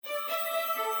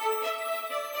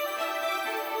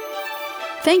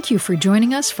Thank you for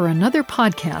joining us for another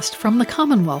podcast from the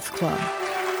Commonwealth Club.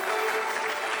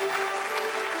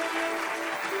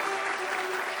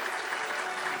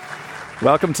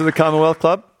 Welcome to the Commonwealth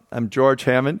Club. I'm George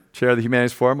Hammond, Chair of the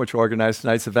Humanities Forum, which organized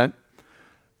tonight's event.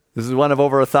 This is one of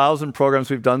over 1,000 programs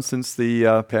we've done since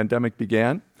the pandemic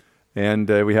began. And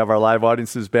we have our live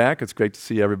audiences back. It's great to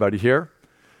see everybody here.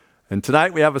 And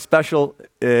tonight we have a special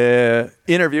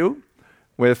interview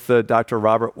with Dr.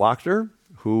 Robert Wachter,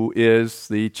 who is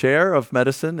the chair of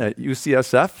medicine at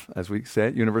UCSF, as we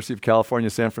say, University of California,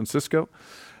 San Francisco,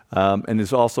 and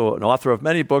is also an author of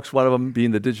many books, one of them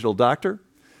being The Digital Doctor.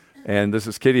 And this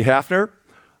is Katie Hafner,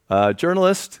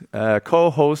 journalist,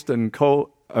 co-host and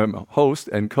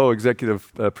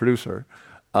co-executive producer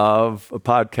of a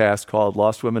podcast called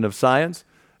Lost Women of Science,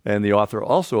 and the author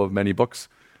also of many books,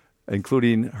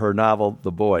 including her novel,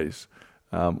 The Boys.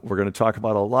 We're going to talk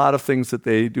about a lot of things that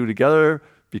they do together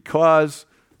because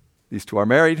these two are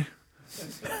married.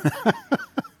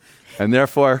 And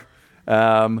therefore,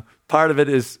 part of it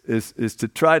is to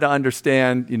try to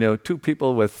understand, two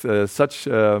people with such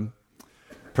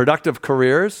productive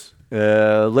careers,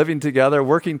 living together,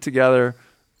 working together,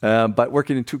 but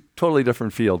working in two totally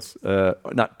different fields.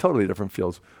 Not totally different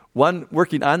fields. One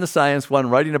working on the science, one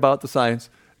writing about the science.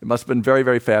 It must have been very,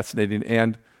 very fascinating.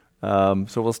 And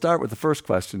so we'll start with the first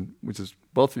question, which is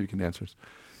both of you can answer.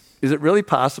 Is it really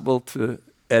possible to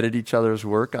edit each other's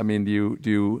work? I mean, do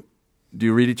you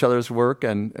read each other's work,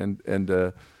 and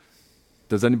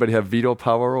does anybody have veto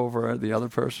power over the other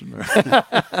person?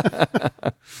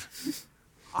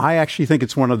 I actually think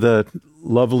it's one of the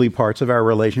lovely parts of our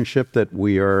relationship that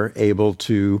we are able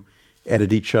to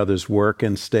edit each other's work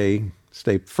and stay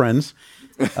friends.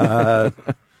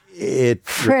 It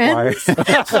friends?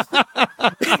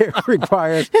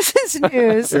 requires this is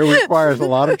news. It requires a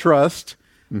lot of trust.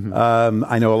 Mm-hmm.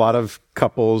 I know a lot of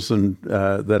couples and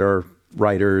that are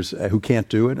writers who can't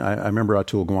do it. I remember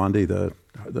Atul Gawande,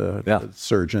 the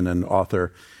surgeon and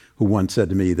author, who once said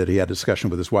to me that he had a discussion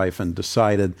with his wife and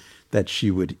decided that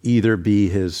she would either be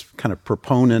his kind of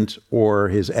proponent or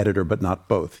his editor, but not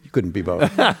both. You couldn't be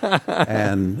both.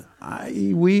 And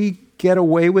we get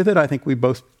away with it. I think we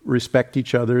both respect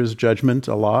each other's judgment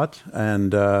a lot.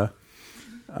 And I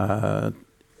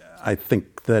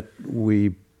think that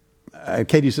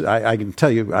Katie's, I can tell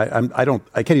you,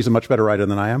 Katie's a much better writer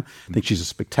than I am. I think she's a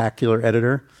spectacular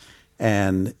editor.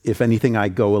 And if anything, I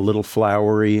go a little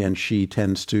flowery, and she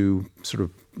tends to sort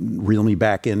of reel me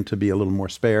back in to be a little more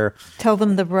spare. Tell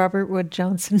them the Robert Wood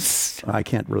Johnson story. I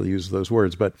can't really use those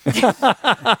words, but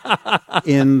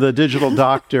in The Digital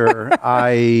Doctor,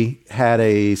 I had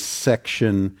a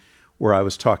section where I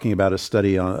was talking about a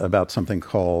study about something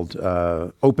called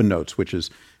Open Notes, which is,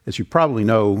 as you probably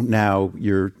know now,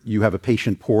 you have a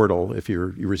patient portal. If you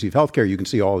receive healthcare, you can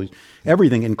see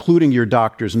everything, including your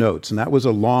doctor's notes. And that was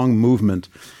a long movement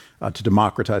to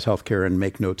democratize healthcare and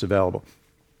make notes available.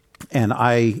 And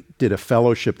I did a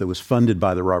fellowship that was funded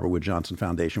by the Robert Wood Johnson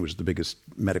Foundation, which is the biggest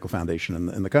medical foundation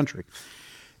in the country.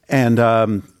 And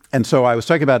so I was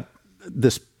talking about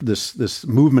this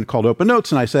movement called Open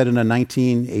Notes, and I said in a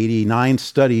 1989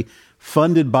 study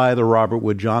funded by the Robert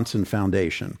Wood Johnson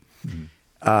Foundation. Mm-hmm.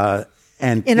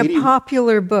 And in Katie, a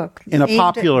popular book. In a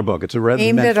popular book. It's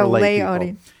aimed at a lay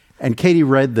audience. And Katie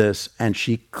read this, and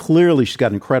she's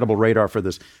got incredible radar for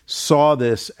this, saw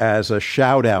this as a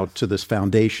shout out to this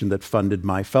foundation that funded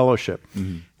my fellowship.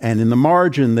 Mm-hmm. And in the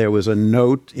margin, there was a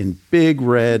note in big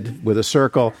red with a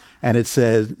circle, and it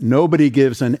says, "Nobody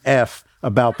gives an F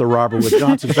about the Robert Wood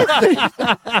Johnson Foundation."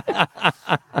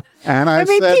 And I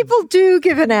said, people do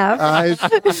give an F. I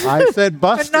said,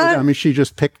 busted. I mean, she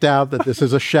just picked out that this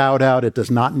is a shout out. It does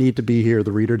not need to be here.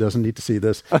 The reader doesn't need to see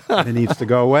this. It needs to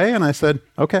go away. And I said,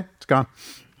 okay, it's gone.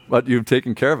 But you've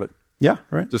taken care of it. Yeah,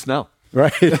 right. Just now.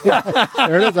 Right. There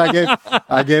it is.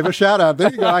 I gave a shout out.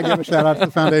 There you go. I gave a shout out to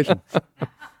the foundation.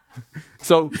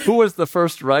 So who was the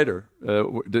first writer?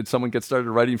 Did someone get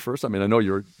started writing first? I mean, I know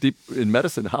you're deep in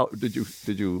medicine. How did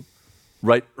you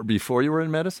write before you were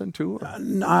in medicine too?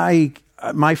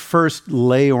 My first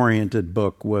lay-oriented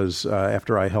book was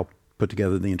after I helped put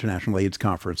together the International AIDS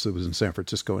Conference that was in San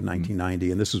Francisco in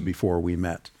 1990, and this was before we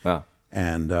met. Wow.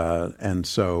 And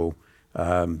so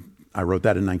I wrote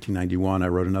that in 1991. I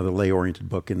wrote another lay-oriented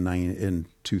book in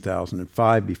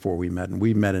 2005 before we met, and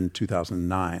we met in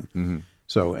 2009. Mm-hmm.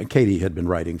 So, and Katie had been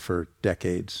writing for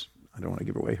decades. I don't want to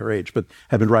give away her age, but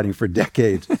had been writing for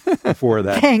decades before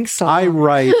that. Thanks. I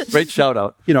write. Great shout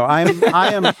out.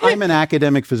 I'm an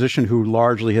academic physician who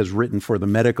largely has written for the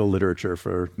medical literature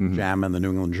for JAMA and the New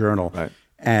England Journal, right,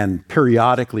 and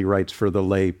periodically writes for the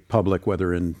lay public,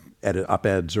 whether in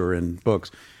op-eds or in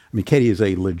books. I mean, Katie is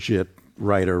a legit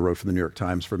writer, wrote for the New York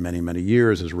Times for many, many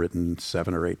years, has written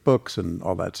 7 or 8 books and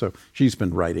all that. So she's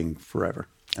been writing forever.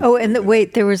 Oh, and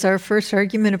wait, there was our first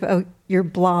argument about your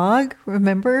blog.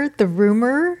 Remember the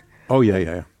rumor? Oh,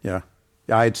 yeah.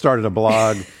 I had started a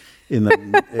blog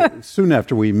soon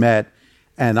after we met,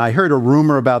 and I heard a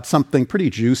rumor about something pretty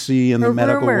juicy in the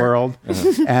medical world.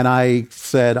 And I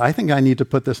said, I think I need to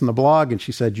put this in the blog. And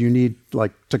she said, you need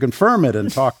to confirm it and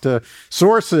talk to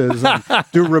sources and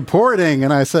do reporting.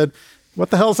 And I said,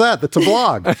 what the hell's that? That's a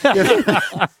blog.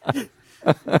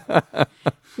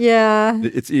 Yeah.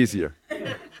 It's easier.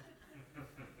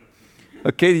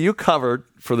 Katie, you covered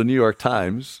for the New York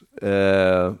Times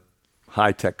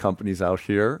high-tech companies out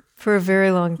here. For a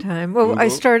very long time. Well, I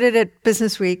started at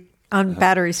Business Week on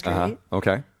Battery Street.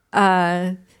 Okay.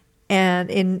 And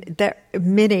in the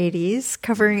mid-'80s,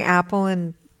 covering Apple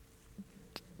and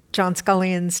John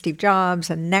Sculley and Steve Jobs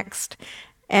and Next.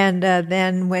 And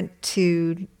then went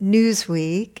to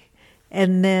Newsweek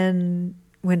and then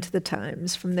went to the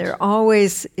Times from there,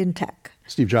 always in tech.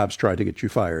 Steve Jobs tried to get you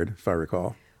fired, if I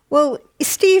recall. Well,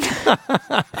 Steve,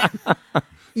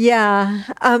 yeah.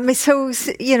 So,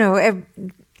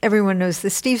 everyone knows the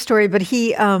Steve story, but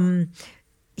he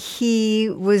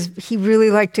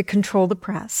really liked to control the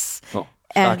press. Oh,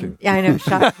 and, shocking. Yeah, I know,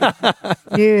 shocking.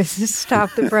 News,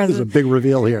 stop the press. There's a big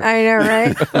reveal here. I know,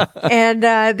 right? And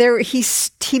he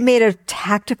made a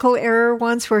tactical error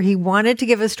once where he wanted to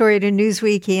give a story to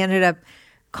Newsweek. He ended up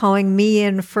calling me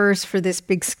in first for this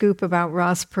big scoop about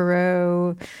Ross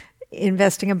Perot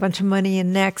investing a bunch of money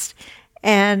in Next,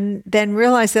 and then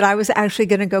realized that I was actually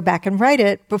going to go back and write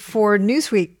it before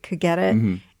Newsweek could get it.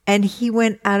 Mm-hmm. And he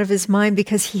went out of his mind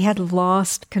because he had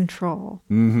lost control.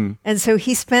 Mm-hmm. And so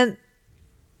he spent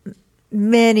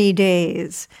many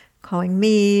days calling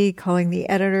me, calling the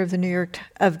editor of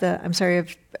the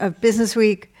of Business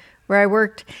Week where I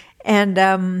worked. And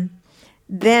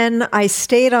then I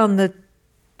stayed on the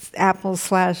Apple /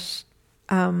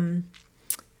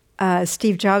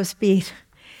 Steve Jobs beat,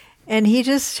 and he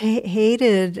just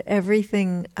hated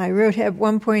everything I wrote. At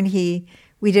one point, we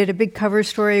did a big cover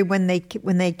story when they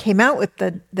came out with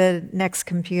the Next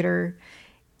computer,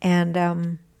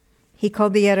 and he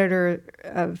called the editor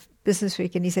of Business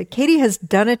Week and he said, "Katie has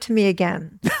done it to me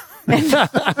again."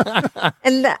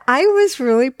 And I was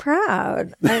really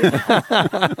proud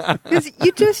because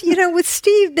with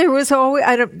Steve, there was always,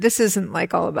 this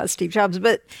isn't all about Steve Jobs,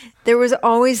 but there was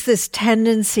always this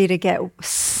tendency to get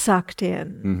sucked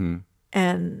in. Mm-hmm.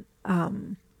 And,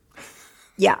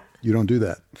 yeah. You don't do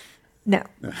that. No.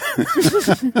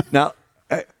 Now,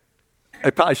 I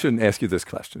probably shouldn't ask you this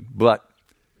question, but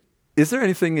is there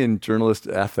anything in journalist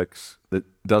ethics that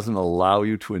doesn't allow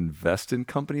you to invest in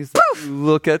companies that you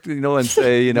look at, and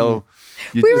say, you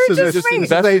just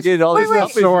investigated all these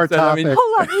companies? I mean,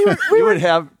 hold on. You would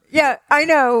have. Yeah, I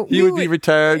know. You would be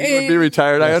retired. You would be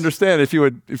retired. Yes. I understand if you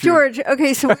would. George,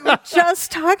 okay, so we were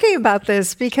just talking about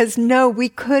this because we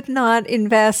could not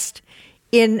invest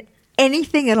in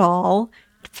anything at all,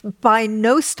 buy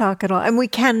no stock at all, and we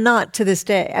cannot to this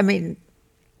day. I mean,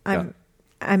 I'm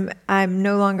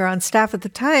no longer on staff at the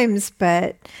Times,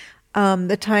 but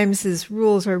the Times'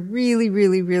 rules are really,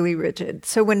 really, really rigid.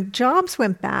 So when Jobs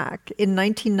went back in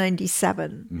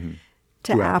 1997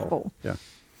 to Apple,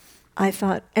 I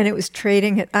thought, and it was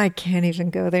trading at, I can't even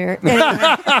go there.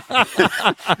 Anyway,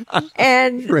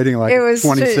 and trading it was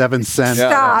 27 cents.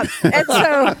 Stop. And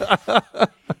so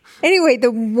anyway,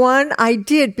 the one I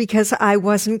did because I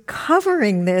wasn't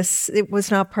covering this, it was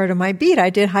not part of my beat. I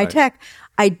did high tech.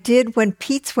 I did when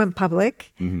Pete's went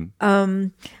public. Mm-hmm.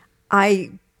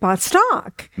 I bought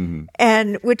stock,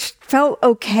 and which felt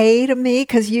okay to me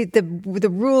because the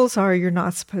rules are you're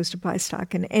not supposed to buy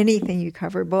stock in anything you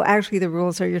cover. Well, actually, the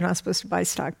rules are you're not supposed to buy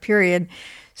stock. Period.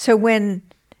 So when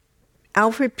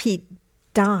Alfred Pete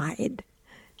died,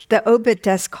 the obit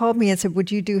desk called me and said,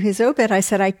 "Would you do his obit?" I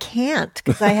said, "I can't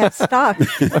because I have stock,"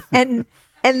 and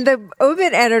the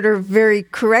obit editor very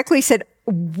correctly said,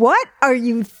 "What are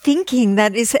you thinking?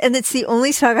 That is," and it's the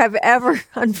only stock I've ever,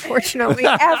 unfortunately,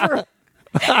 ever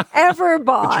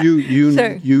bought. But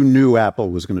you knew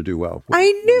Apple was going to do well.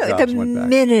 I knew the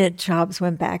minute Jobs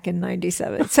went back in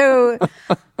 97. So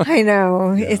I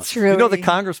know it's really. The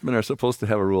congressmen are supposed to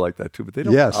have a rule like that too, but they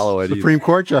don't follow it. Supreme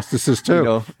Court justices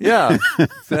too. Yeah,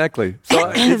 exactly.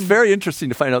 So it's very interesting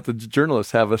to find out that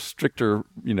journalists have a stricter,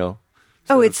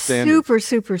 it's super,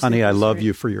 super. Honey, I love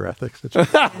you for your ethics.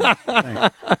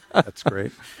 That's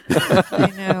great.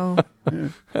 I know.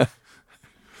 Yeah.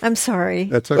 I'm sorry.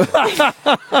 That's okay.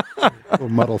 We'll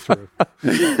muddle through.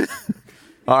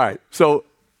 All right. So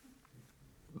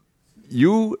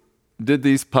you did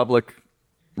these public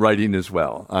writing as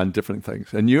well on different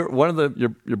things. And your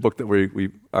book that we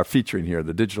are featuring here,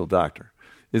 The Digital Doctor,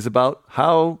 is about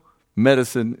how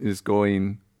medicine is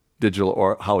going digital,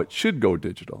 or how it should go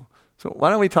digital. So why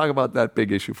don't we talk about that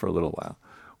big issue for a little while?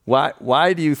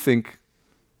 Why do you think,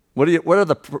 what are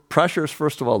the pressures,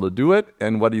 first of all, to do it,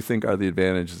 and what do you think are the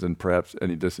advantages and perhaps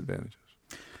any disadvantages?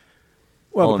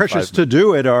 Well, the pressures to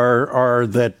do it are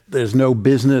that there's no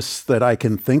business that I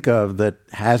can think of that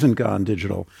hasn't gone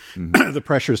digital. Mm-hmm. The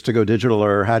pressures to go digital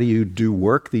are, how do you do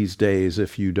work these days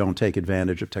if you don't take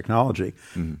advantage of technology?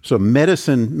 Mm-hmm. So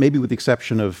medicine, maybe with the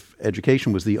exception of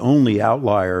education, was the only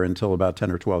outlier until about 10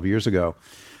 or 12 years ago,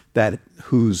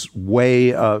 medicine's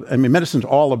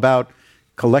all about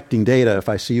collecting data. If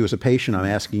I see you as a patient, I'm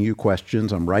asking you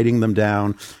questions, I'm writing them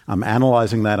down, I'm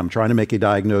analyzing that, I'm trying to make a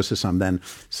diagnosis, I'm then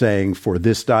saying for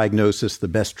this diagnosis, the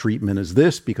best treatment is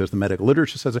this because the medical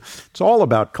literature says it. It's all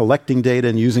about collecting data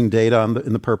and using data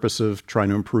in the purpose of trying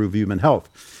to improve human health.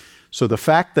 So the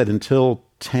fact that until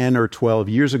 10 or 12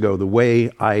 years ago, the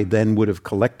way I then would have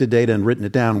collected data and written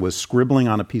it down was scribbling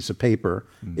on a piece of paper,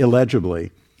 illegibly,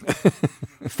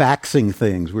 faxing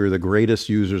things. We were the greatest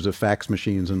users of fax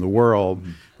machines in the world.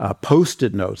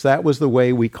 Post-it notes. That was the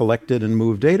way we collected and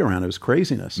moved data around. It was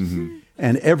craziness. Mm-hmm.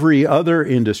 And every other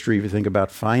industry, if you think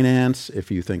about finance,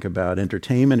 if you think about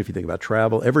entertainment, if you think about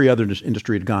travel, every other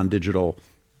industry had gone digital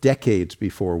decades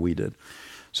before we did.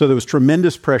 So there was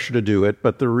tremendous pressure to do it.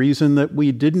 But the reason that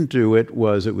we didn't do it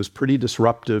was pretty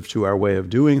disruptive to our way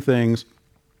of doing things.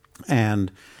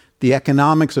 And the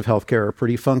economics of healthcare are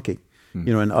pretty funky.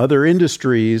 You know, in other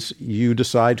industries, you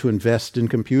decide to invest in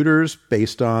computers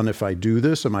based on, if I do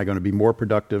this, am I going to be more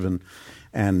productive and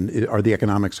are the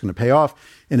economics going to pay off?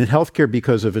 And in healthcare,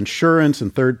 because of insurance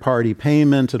and third-party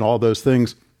payment and all those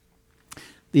things,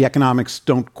 the economics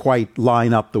don't quite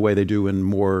line up the way they do in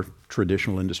more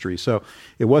traditional industries. So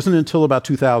it wasn't until about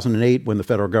 2008 when the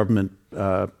federal government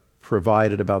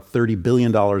provided about $30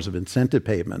 billion of incentive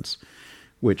payments,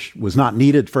 which was not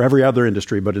needed for every other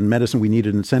industry, but in medicine we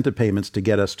needed incentive payments to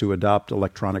get us to adopt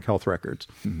electronic health records.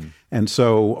 Mm-hmm. And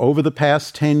so over the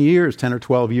past 10 or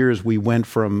 12 years, we went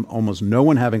from almost no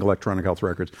one having electronic health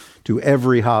records to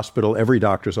every hospital, every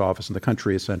doctor's office in the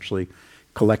country essentially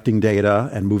collecting data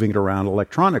and moving it around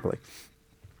electronically.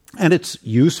 And it's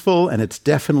useful and it's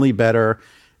definitely better.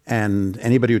 And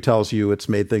anybody who tells you it's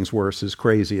made things worse is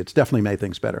crazy. It's definitely made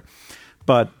things better.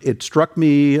 But it struck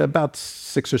me about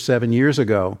 6 or 7 years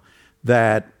ago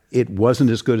that it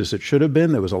wasn't as good as it should have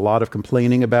been. There was a lot of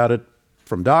complaining about it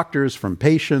from doctors, from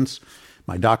patients.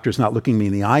 My doctor's not looking me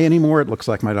in the eye anymore. It looks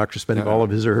like my doctor's spending all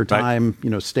of his or her time,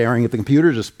 staring at the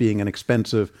computer, just being an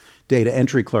expensive data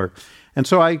entry clerk. And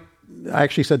so I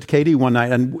actually said to Katie one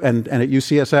night, and at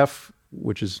UCSF,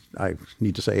 which is, I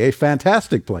need to say, a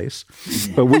fantastic place,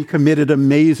 but we committed an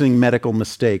amazing medical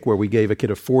mistake where we gave a kid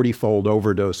a 40-fold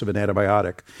overdose of an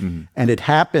antibiotic. Mm-hmm. And it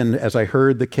happened, as I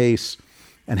heard the case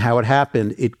and how it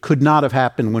happened, it could not have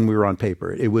happened when we were on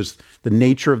paper. It was, the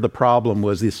nature of the problem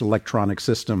was this electronic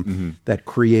system that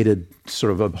created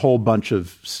sort of a whole bunch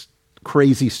of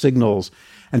crazy signals,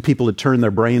 and people had turned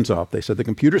their brains off. They said, the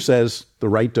computer says the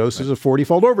right dose is a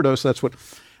 40-fold overdose. That's what...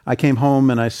 I came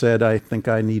home and I said, I think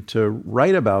I need to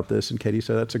write about this. And Katie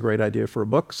said, that's a great idea for a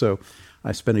book. So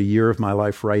I spent a year of my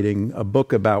life writing a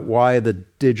book about why the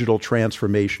digital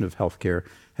transformation of healthcare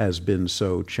has been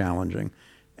so challenging.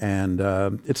 And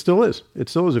it still is. It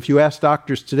still is. If you ask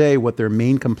doctors today what their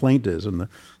main complaint is, and the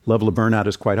level of burnout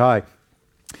is quite high,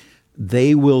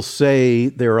 they will say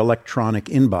their electronic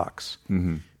inbox.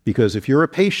 Mm-hmm. Because if you're a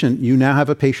patient, you now have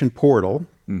a patient portal.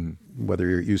 Mm-hmm. Whether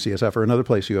you're at UCSF or another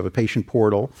place, you have a patient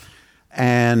portal,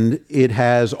 and it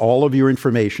has all of your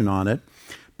information on it.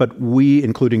 But we,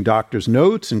 including doctor's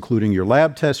notes, including your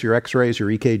lab tests, your x-rays, your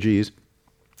EKGs,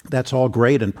 that's all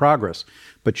great and progress.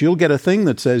 But you'll get a thing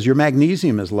that says your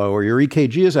magnesium is low or your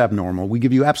EKG is abnormal. We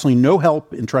give you absolutely no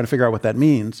help in trying to figure out what that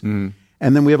means. Mm-hmm.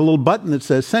 And then we have a little button that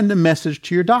says, send a message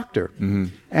to your doctor. Mm-hmm.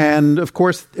 And of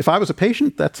course, if I was a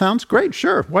patient, that sounds great.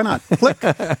 Sure, why not? Click.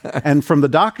 And from the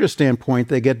doctor's standpoint,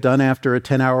 they get done after a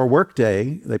 10-hour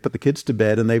workday. They put the kids to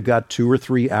bed, and they've got 2 or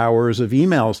 3 hours of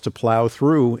emails to plow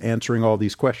through answering all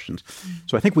these questions.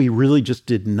 So I think we really just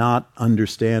did not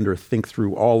understand or think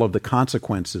through all of the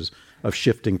consequences of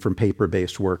shifting from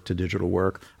paper-based work to digital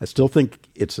work. I still think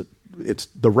it's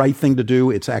the right thing to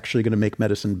do. It's actually going to make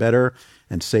medicine better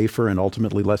and safer and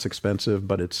ultimately less expensive,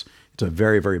 but it's a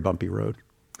very, very bumpy road.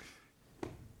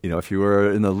 If you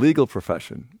were in the legal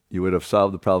profession, you would have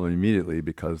solved the problem immediately,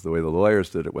 because the way the lawyers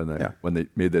did it when they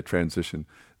made that transition,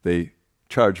 they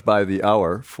charge by the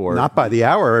hour for Not by the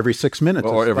hour, every 6 minutes.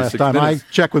 Or every last 6 time minutes.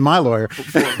 I checked with my lawyer. for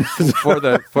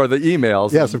the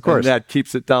emails. Yes, of course. And that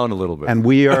keeps it down a little bit. And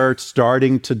we are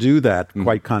starting to do that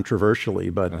quite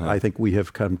controversially, but I think we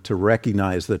have come to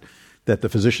recognize that the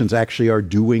physicians actually are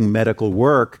doing medical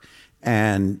work,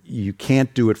 and you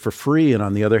can't do it for free. And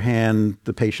on the other hand,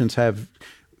 the patients have...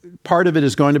 Part of it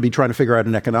is going to be trying to figure out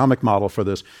an economic model for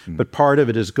this, but part of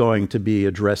it is going to be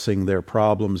addressing their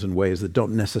problems in ways that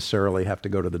don't necessarily have to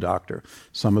go to the doctor.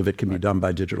 Some of it can be done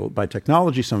by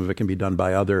technology. Some of it can be done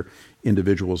by other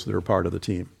individuals that are part of the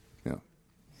team. Yeah.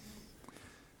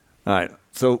 All right.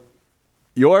 So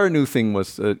your new thing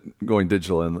was going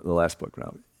digital in the last book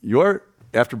round.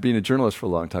 After being a journalist for a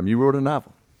long time, you wrote a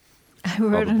novel. I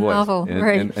wrote a novel,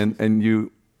 right. And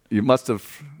you must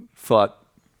have thought,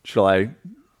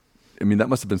 that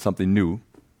must have been something new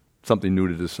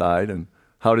to decide. And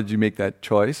how did you make that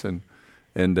choice? And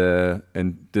did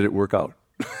it work out?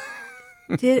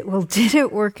 Did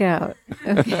it work out?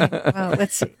 Okay. Well,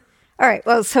 let's see. All right.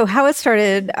 Well, so how it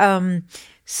started. I've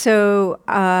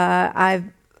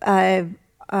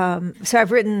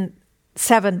written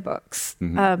 7 books,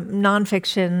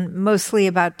 nonfiction, mostly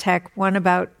about tech. One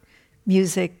about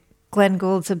music. Glenn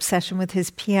Gould's obsession with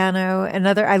his piano.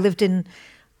 Another. I lived in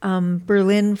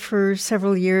Berlin for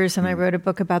several years, and I wrote a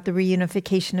book about the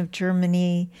reunification of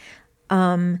Germany.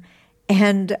 I've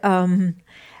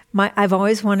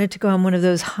always wanted to go on one of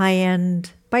those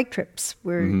high-end bike trips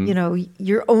where,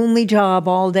 your only job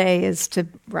all day is to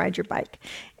ride your bike.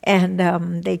 And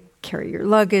they carry your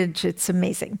luggage. It's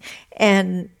amazing.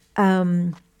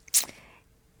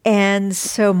 And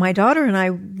so my daughter and I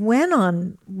went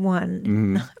on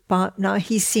one. Bob, no,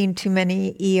 he's seen too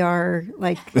many ER,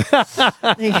 A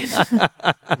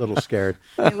little scared.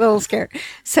 A little scared.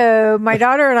 So my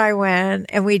daughter and I went,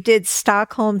 and we did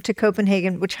Stockholm to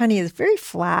Copenhagen, which, honey, is very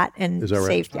flat and Is that right?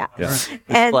 safe. Yeah. It's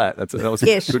flat. That was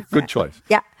a good choice.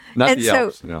 Yeah. Not and the so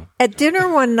Alps, no. At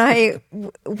dinner one night,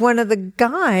 one of the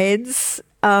guides,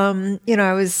 I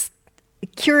was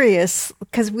curious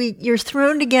because you're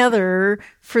thrown together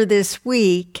for this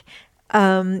week,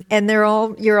 and you're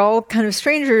all kind of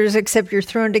strangers, except you're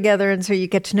thrown together, and so you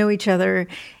get to know each other.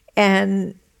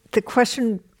 And the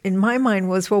question in my mind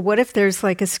was, well, what if there's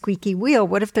like a squeaky wheel?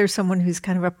 What if there's someone who's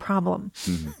kind of a problem?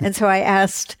 And so I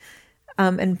asked,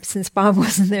 and since Bob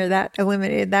wasn't there, that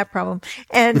eliminated that problem.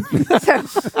 And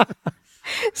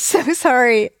so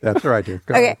sorry. That's all right, dear.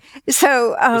 Go Okay, ahead.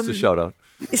 so Just a shout out.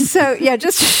 So yeah,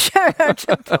 just a shout out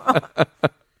to Bob.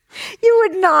 You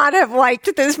would not have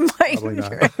liked this mic. Probably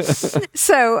not.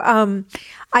 So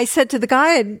I said to the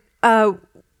guide,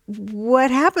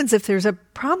 what happens if there's a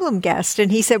problem guest?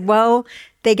 And he said, well,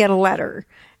 they get a letter.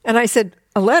 And I said,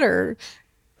 a letter?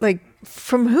 Like,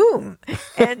 from whom?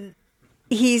 And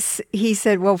he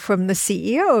said, well, from the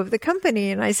CEO of the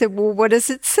company. And I said, well, what does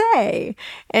it say?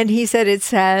 And he said, it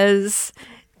says,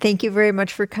 thank you very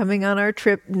much for coming on our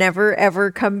trip. Never,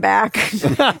 ever come back.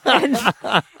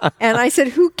 and I said,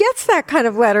 who gets that kind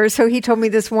of letter? So he told me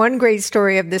this one great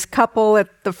story of this couple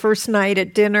at the first night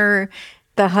at dinner.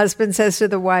 The husband says to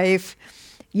the wife,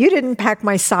 you didn't pack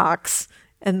my socks.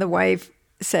 And the wife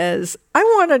says, I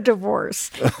want a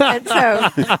divorce. And so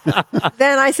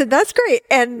then I said, that's great.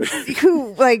 And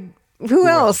who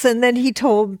else? And then he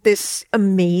told this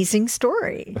amazing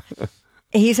story.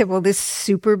 And he said, well, this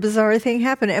super bizarre thing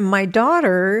happened. And my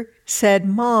daughter said,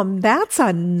 Mom, that's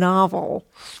a novel.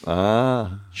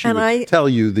 She would tell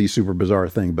you the super bizarre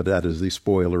thing, but that is the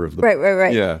spoiler of the book.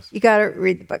 Right. Yes. You got to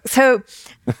read the book. So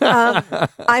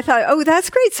I thought, oh, that's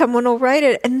great. Someone will write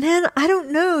it. And then, I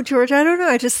don't know, George,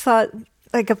 I just thought,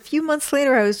 like a few months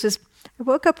later, I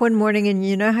woke up one morning, and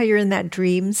you know how you're in that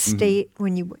dream state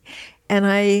and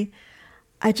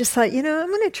I just thought, I'm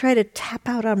going to try to tap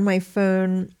out on my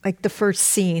phone, like the first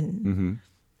scene.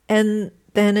 And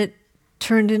then it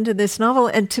turned into this novel.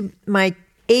 And to my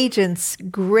agent's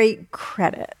great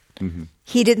credit,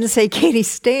 he didn't say, Katie,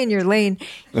 stay in your lane.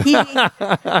 He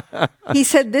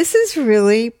said, this is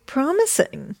really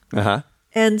promising.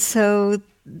 And so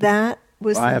that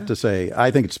was... I have to say,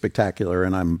 I think it's spectacular,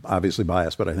 and I'm obviously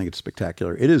biased, but I think it's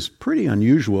spectacular. It is pretty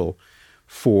unusual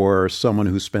for someone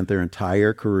who spent their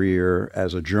entire career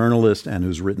as a journalist and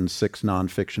who's written 6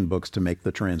 nonfiction books to make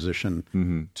the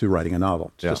transition to writing a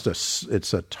novel.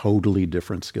 It's a totally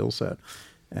different skill set.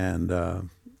 And I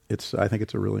think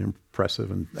it's a really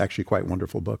impressive and actually quite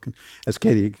wonderful book. And as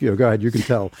Katie, go ahead, you can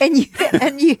tell.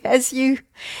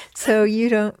 So you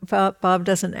don't, Bob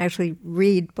doesn't actually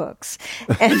read books.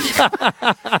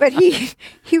 But he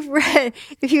read,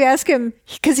 if you ask him,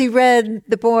 because he read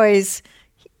The Boys,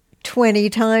 20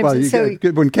 times. Well, And so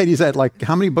when Katie said, like,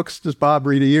 how many books does Bob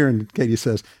read a year? And Katie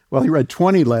says, well, he read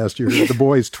 20 last year. The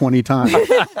boys 20 times.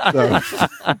 So,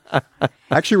 I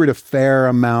actually read a fair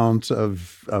amount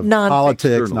of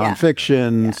politics,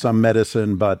 nonfiction, some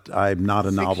medicine, but I'm not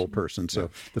a novel person. So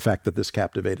the fact that this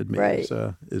captivated me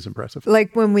is impressive.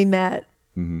 Like when we met,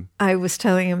 I was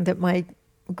telling him that my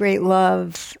great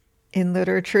love in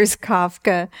literature is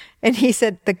Kafka. And he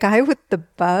said, the guy with the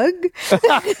bug? I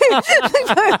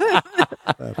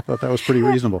thought that was pretty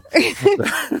reasonable.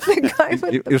 The guy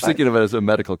with You're thinking of it as a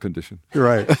medical condition.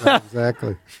 Right,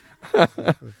 exactly.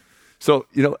 So,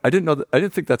 I didn't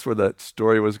think that's where that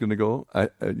story was going to go,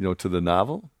 to the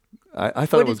novel. I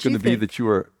thought it was going to be that you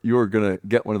were going to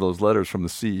get one of those letters from the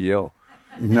CEO.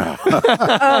 No.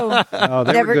 No,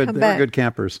 they never were good. come They back. were good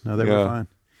campers. No, they were fine.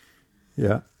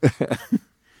 Yeah.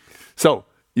 So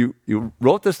you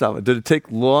wrote this novel. Did it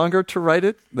take longer to write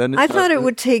it than I thought it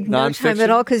would take no time at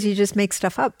all because you just make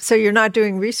stuff up. So you're not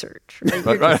doing research. Right?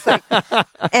 You're just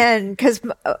and because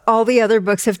all the other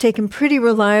books have taken pretty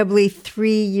reliably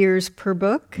 3 years per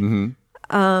book.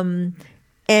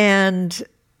 And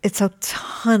it's a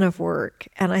ton of work.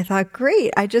 And I thought,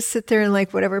 great, I just sit there and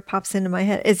like whatever pops into my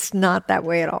head. It's not that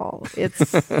way at all.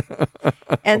 It's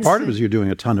and Part of it is you're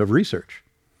doing a ton of research.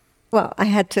 Well, I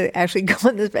had to actually go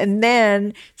on this. And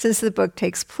then since the book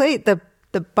takes place,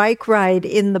 the bike ride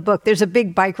in the book, there's a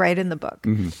big bike ride in the book.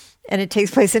 And it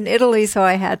takes place in Italy. So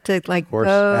I had to like go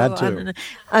had to.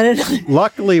 on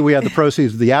Luckily, we had the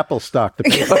proceeds of the Apple stock to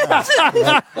pay for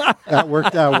that. That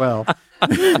worked out well.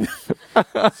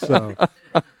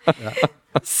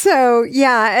 So,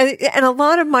 yeah. And a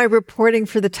lot of my reporting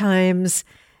for the Times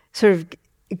sort of,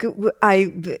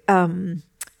 I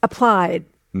applied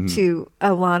to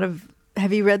a lot of,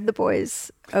 have you read The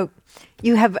Boys? Oh,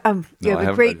 you have a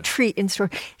great treat in store.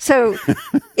 So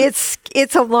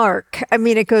it's a lark. I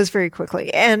mean, it goes very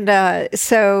quickly. And,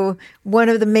 so one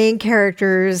of the main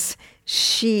characters,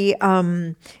 she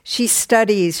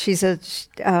studies, she's a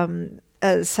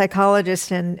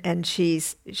psychologist and she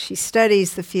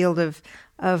studies the field of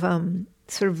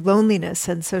sort of loneliness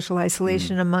and social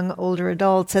isolation among older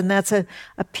adults. And that's a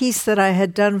piece that I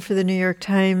had done for the New York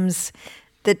Times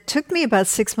that took me about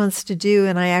 6 months to do.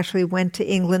 And I actually went to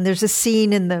England. There's a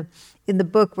scene in the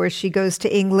book where she goes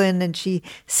to England and she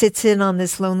sits in on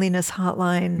this loneliness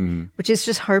hotline, which is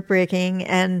just heartbreaking.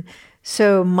 And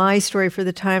so my story for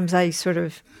the Times, I sort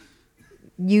of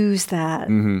use that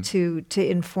to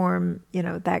inform,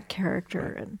 that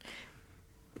character. And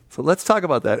so let's talk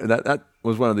about that. That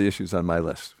was one of the issues on my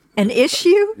list. An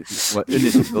issue?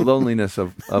 The loneliness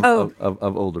of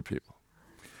older people,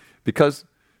 because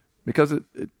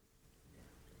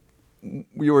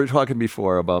we were talking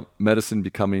before about medicine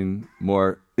becoming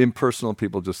more impersonal.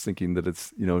 People just thinking that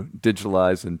it's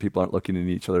digitalized and people aren't looking in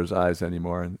each other's eyes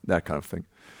anymore and that kind of thing.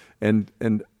 And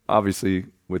obviously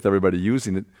with everybody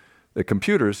using it, the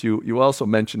computers, you also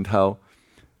mentioned how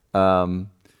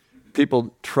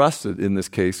people trusted, in this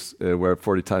case, where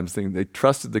 40 times thing, they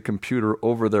trusted the computer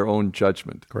over their own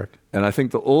judgment. Correct. And I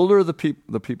think the older the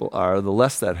people are, the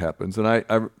less that happens.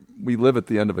 And we live at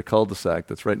the end of a cul-de-sac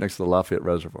that's right next to the Lafayette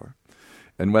Reservoir.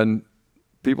 And when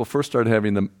people first started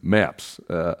having the maps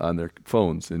on their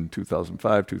phones in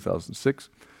 2005, 2006,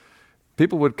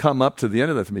 people would come up to the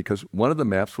end of that to me because one of the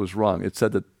maps was wrong. It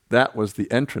said that was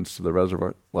the entrance to the reservoir.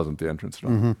 It wasn't the entrance at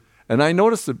all. And I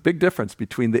noticed a big difference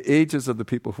between the ages of the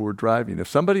people who were driving. If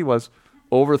somebody was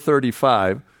over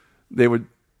 35, they would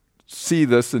see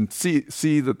this and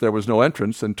see that there was no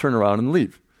entrance and turn around and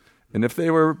leave. And if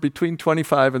they were between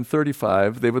 25 and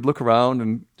 35, they would look around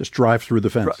and just drive through the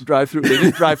fence. Drive through. They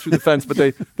didn't drive through the fence, but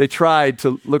they tried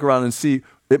to look around and see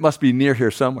it must be near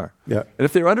here somewhere. Yeah. And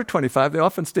if they were under 25, they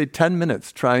often stayed 10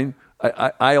 minutes trying.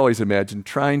 I always imagine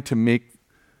trying to make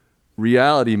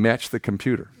reality match the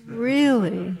computer.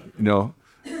 Really?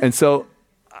 And so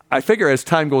I figure as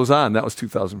time goes on, that was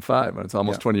 2005, and it's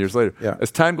almost 20 years later. Yeah.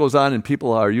 As time goes on and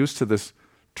people are used to this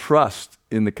trust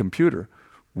in the computer,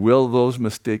 will those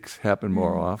mistakes happen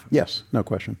more often? Yes, no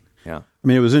question. Yeah. I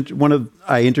mean, it was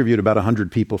I interviewed about 100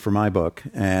 people for my book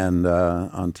and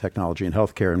on technology and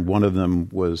healthcare, and one of them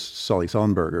was Sully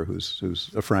Sullenberger,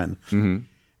 who's a friend.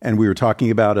 And we were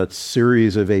talking about a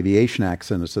series of aviation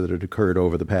accidents that had occurred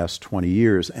over the past 20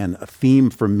 years, and a theme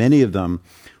for many of them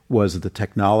was that the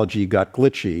technology got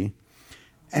glitchy,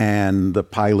 and the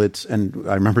pilots, and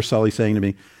I remember Sully saying to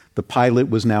me, the pilot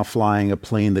was now flying a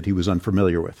plane that he was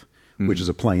unfamiliar with, which is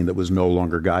a plane that was no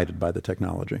longer guided by the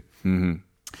technology.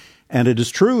 And it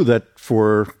is true that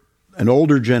for an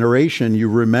older generation, you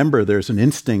remember there's an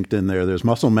instinct in there, there's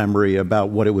muscle memory about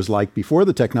what it was like before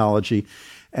the technology.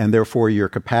 And therefore, your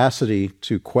capacity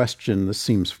to question, this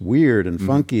seems weird and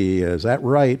funky, is that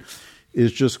right,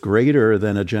 is just greater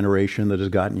than a generation that has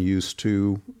gotten used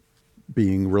to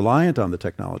being reliant on the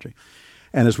technology.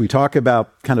 And as we talk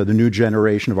about kind of the new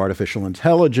generation of artificial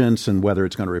intelligence and whether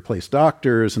it's going to replace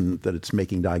doctors and that it's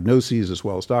making diagnoses as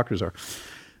well as doctors are,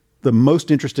 the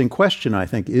most interesting question, I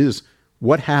think, is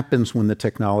what happens when the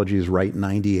technology is right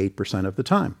 98% of the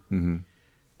time? Mm-hmm.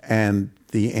 And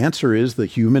the answer is the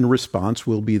human response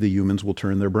will be the humans will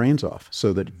turn their brains off.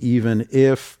 So that even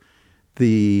if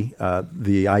the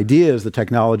idea is the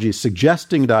technology is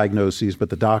suggesting diagnoses, but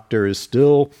the doctor is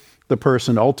still the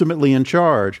person ultimately in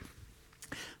charge,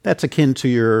 that's akin to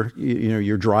your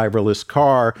driverless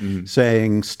car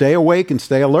saying, stay awake and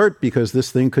stay alert because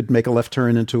this thing could make a left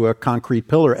turn into a concrete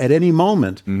pillar at any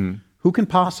moment. Mm-hmm. Who can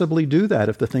possibly do that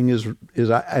if the thing is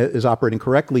operating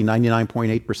correctly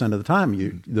 99.8% of the time?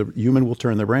 The human will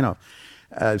turn their brain off.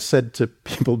 I've said to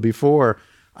people before,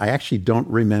 I actually don't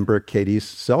remember Katie's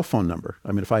cell phone number.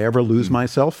 I mean, if I ever lose my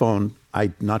cell phone,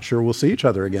 I'm not sure we'll see each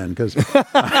other again because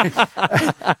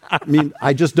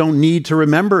I just don't need to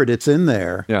remember it. It's in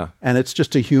there. Yeah. And it's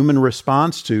just a human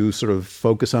response to sort of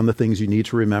focus on the things you need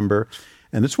to remember.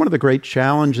 And it's one of the great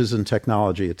challenges in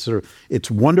technology.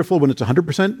 It's wonderful when it's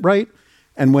 100% right.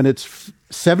 And when it's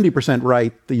 70%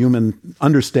 right, the human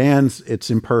understands it's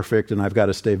imperfect and I've got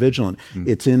to stay vigilant.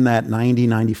 It's in that 90,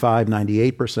 95,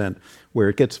 98% where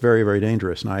it gets very, very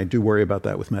dangerous. And I do worry about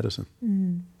that with medicine.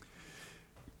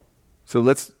 So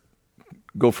let's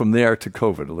go from there to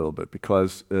COVID a little bit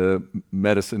because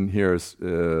medicine here is,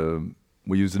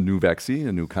 we use a new vaccine,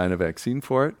 a new kind of vaccine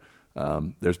for it.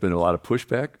 There's been a lot of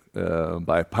pushback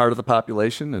by part of the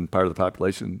population, and part of the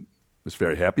population was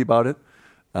very happy about it.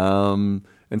 And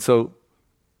so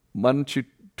why don't you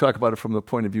talk about it from the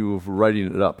point of view of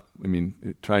writing it up? I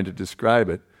mean, trying to describe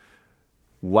it.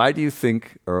 Why do you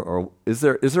think, or is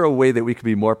there a way that we could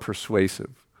be more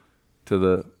persuasive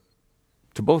to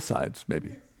both sides,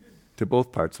 maybe, to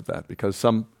both parts of that? Because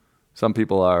some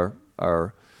people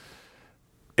are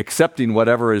accepting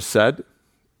whatever is said,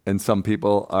 and some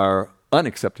people are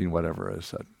unaccepting whatever is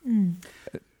said.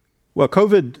 Well,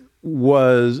 COVID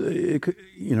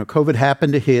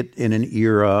happened to hit in an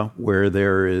era where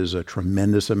there is a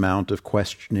tremendous amount of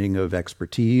questioning of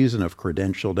expertise and of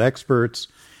credentialed experts.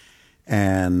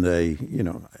 And they,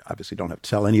 obviously don't have to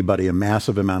tell anybody a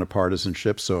massive amount of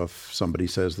partisanship. So if somebody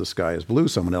says the sky is blue,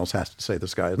 someone else has to say the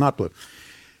sky is not blue.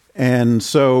 And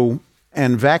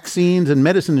vaccines and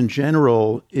medicine in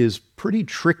general is pretty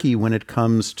tricky when it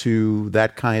comes to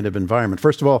that kind of environment.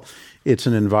 First of all, it's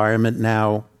an environment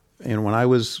now, and when I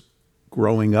was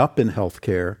growing up in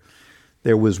healthcare,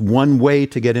 there was one way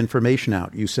to get information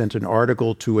out. You sent an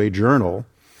article to a journal,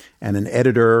 and an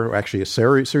editor, or actually a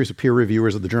series of peer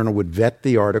reviewers of the journal, would vet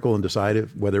the article and decide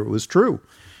whether it was true.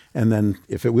 And then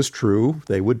if it was true,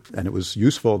 and it was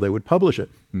useful, they would publish it.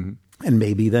 Mm-hmm. And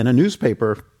maybe then a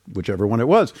newspaper, whichever one it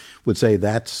was, would say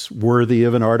that's worthy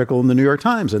of an article in the New York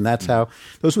Times. And that's how,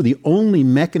 those were the only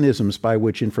mechanisms by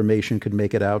which information could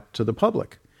make it out to the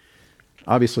public.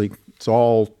 Obviously, it's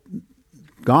all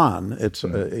gone. It's,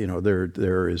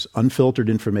 there is unfiltered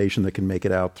information that can make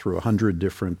it out through 100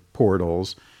 different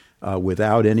portals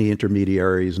without any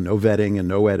intermediaries, no vetting and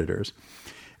no editors.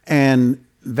 And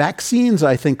vaccines,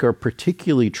 I think, are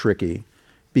particularly tricky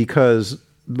because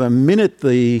the minute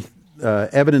the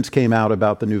evidence came out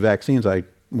about the new vaccines,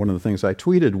 one of the things I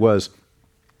tweeted was,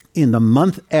 in the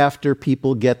month after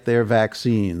people get their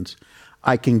vaccines,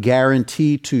 I can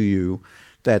guarantee to you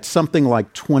that something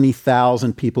like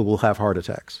 20,000 people will have heart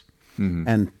attacks,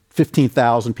 and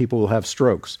 15,000 people will have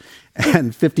strokes,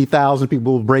 and 50,000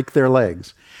 people will break their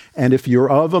legs. And if you're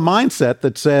of a mindset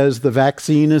that says the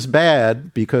vaccine is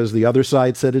bad because the other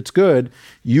side said it's good,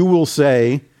 you will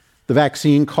say the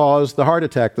vaccine caused the heart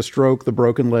attack, the stroke, the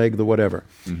broken leg, the whatever.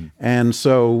 Mm-hmm. And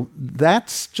so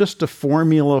that's just a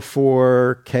formula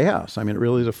for chaos. I mean, it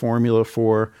really is a formula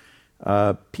for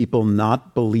people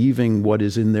not believing what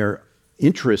is in their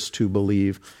interest to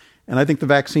believe. And I think the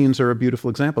vaccines are a beautiful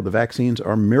example. The vaccines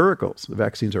are miracles. The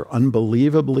vaccines are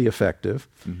unbelievably effective,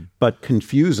 but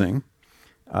confusing.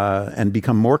 And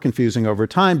become more confusing over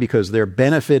time because their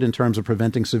benefit in terms of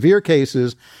preventing severe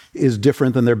cases is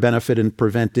different than their benefit in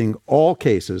preventing all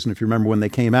cases. And if you remember when they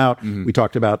came out, we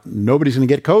talked about nobody's going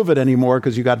to get COVID anymore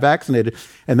because you got vaccinated.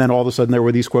 And then all of a sudden there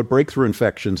were these, quote, breakthrough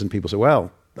infections. And people say,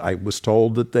 well, I was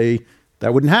told that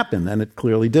that wouldn't happen. And it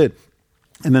clearly did.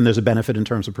 And then there's a benefit in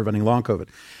terms of preventing long COVID.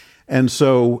 And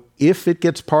so if it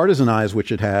gets partisanized,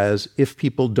 which it has, if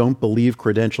people don't believe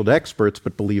credentialed experts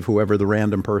but believe whoever the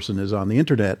random person is on the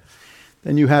internet,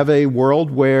 then you have a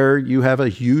world where you have a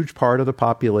huge part of the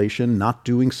population not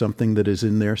doing something that is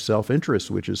in their self-interest,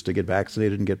 which is to get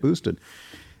vaccinated and get boosted.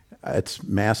 It's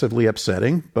massively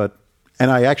upsetting,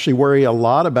 and I actually worry a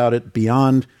lot about it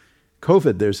beyond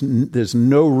COVID. There's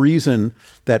no reason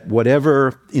that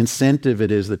whatever incentive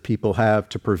it is that people have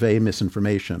to purvey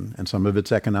misinformation, and some of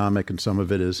it's economic and some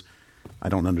of it is, I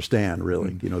don't understand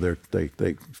really.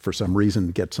 They for some reason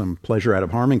get some pleasure out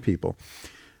of harming people.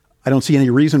 I don't see any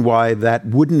reason why that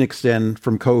wouldn't extend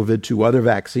from COVID to other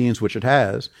vaccines, which it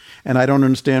has. And I don't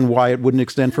understand why it wouldn't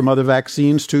extend from other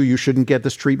vaccines to you shouldn't get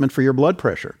this treatment for your blood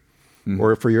pressure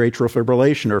or for your atrial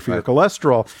fibrillation or for your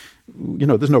cholesterol.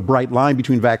 There's no bright line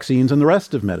between vaccines and the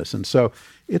rest of medicine. So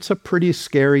it's a pretty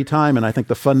scary time. And I think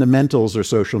the fundamentals are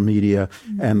social media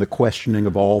and the questioning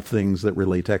of all things that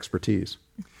relate to expertise.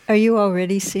 Are you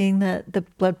already seeing that, the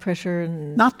blood pressure?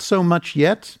 Not so much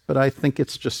yet, but I think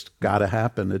it's just got to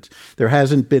happen. There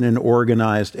hasn't been an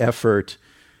organized effort,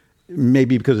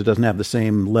 maybe because it doesn't have the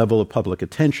same level of public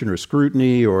attention or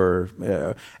scrutiny,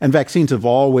 and vaccines have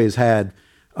always had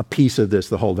a piece of this,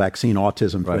 the whole vaccine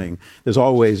autism thing. There's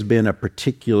always been a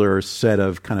particular set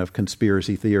of kind of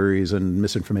conspiracy theories and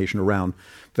misinformation around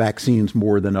vaccines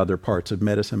more than other parts of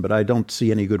medicine. But I don't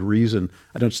see any good reason.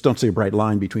 I just don't see a bright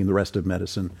line between the rest of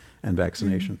medicine and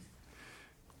vaccination.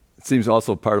 It seems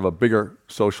also part of a bigger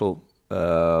social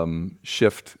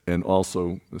shift and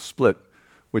also the split,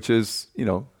 which is,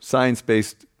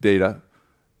 science-based data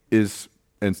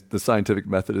and the scientific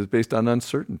method is based on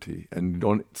uncertainty. And you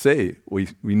don't say, we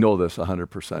know this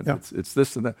 100%. Yeah. It's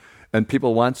this and that. And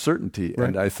people want certainty. Right.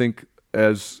 And I think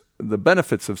as the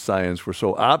benefits of science were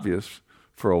so obvious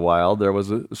for a while, there was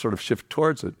a sort of shift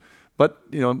towards it. But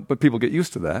people get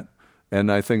used to that.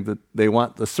 And I think that they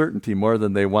want the certainty more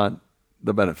than they want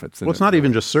the benefits. Well, it's not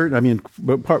even just certain. I mean,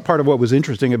 part of what was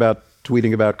interesting about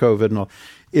tweeting about COVID and all,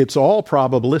 it's all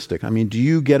probabilistic. I mean, do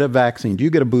you get a vaccine? Do you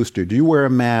get a booster? Do you wear a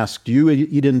mask? Do you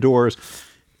eat indoors?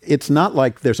 It's not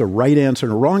like there's a right answer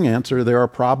and a wrong answer. There are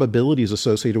probabilities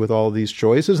associated with all of these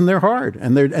choices, and they're hard,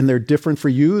 and they're different for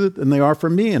you than they are for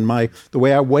me, and the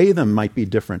way I weigh them might be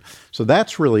different. So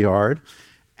that's really hard.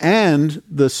 And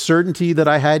the certainty that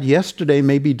I had yesterday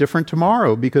may be different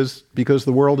tomorrow because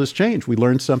the world has changed. We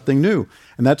learned something new,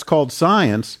 and that's called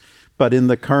science. But in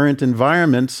the current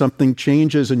environment, something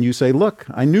changes and you say, look,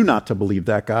 I knew not to believe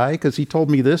that guy because he told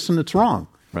me this and it's wrong.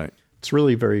 Right. It's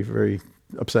really very, very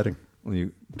upsetting. Well,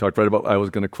 you talked right about, I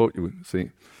was going to quote you, see.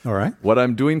 All right. What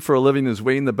I'm doing for a living is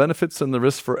weighing the benefits and the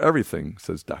risks for everything,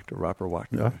 says Dr. Robert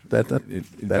Wachter. Yeah, in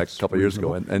fact, a couple of years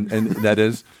ago. And that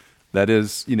is,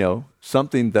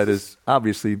 something that is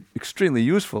obviously extremely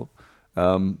useful,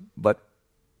 but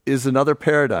is another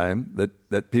paradigm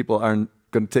that people aren't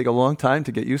going to take a long time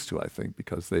to get used to, I think,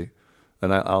 because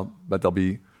I'll bet there'll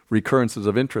be recurrences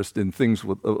of interest in things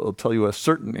will tell you a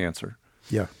certain answer,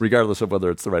 regardless of whether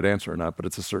it's the right answer or not, but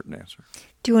it's a certain answer.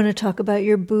 Do you want to talk about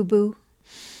your boo-boo?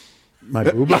 My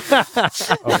boo-boo?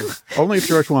 Only if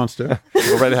George wants to.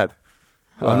 Go right ahead.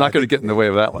 I'm not going to get in the way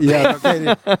of that one. Yeah.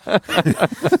 Okay.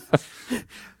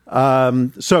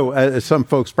 So, as some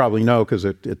folks probably know, because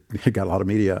it got a lot of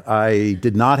media, I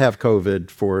did not have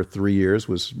COVID for 3 years,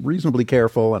 was reasonably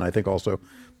careful, and I think also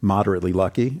moderately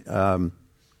lucky. And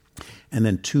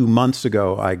then 2 months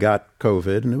ago, I got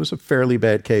COVID, and it was a fairly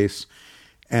bad case.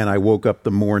 And I woke up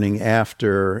the morning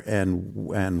after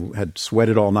and had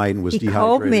sweated all night and was dehydrated. He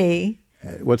called me.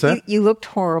 What's that? You looked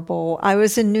horrible. I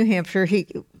was in New Hampshire,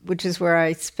 which is where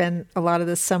I spent a lot of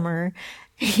the summer.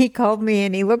 He called me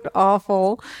and he looked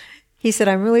awful. He said,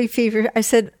 I'm really feverish. I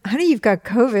said, honey, you've got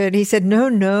COVID. He said,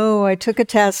 no, I took a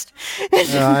test.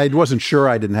 I wasn't sure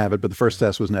I didn't have it, but the first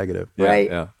test was negative. Right.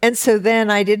 Yeah. And so then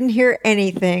I didn't hear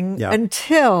anything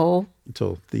until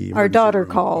our daughter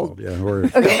called.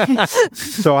 Yeah.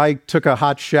 So I took a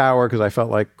hot shower because I felt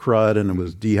like crud and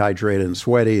was dehydrated and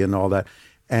sweaty and all that.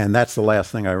 And that's the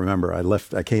last thing I remember.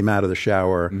 I came out of the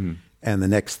shower, and the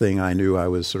next thing I knew, I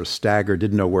was sort of staggered,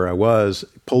 didn't know where I was,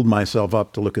 pulled myself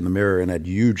up to look in the mirror and had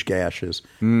huge gashes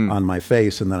on my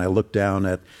face. And then I looked down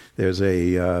at, there's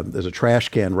a trash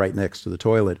can right next to the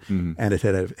toilet, and it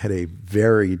had a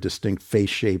very distinct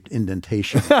face-shaped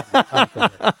indentation.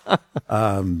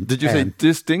 Did you say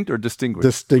distinct or distinguished?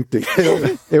 Distinct.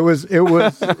 It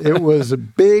was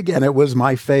big, and it was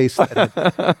my face.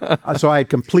 So I had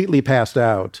completely passed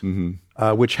out,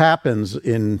 which happens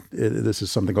this is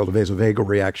something called a vasovagal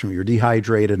reaction. When you're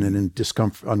dehydrated and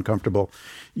uncomfortable,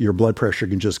 your blood pressure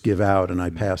can just give out, and I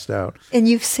passed out. And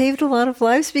you've saved a lot of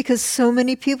lives because so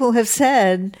many people have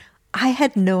said, I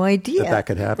had no idea. That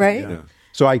could happen. Right? Yeah.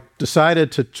 So I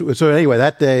decided so anyway,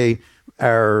 that day,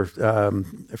 our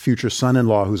future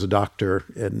son-in-law, who's a doctor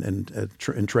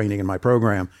in training in my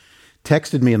program,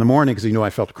 texted me in the morning because he knew I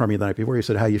felt crummy the night before. He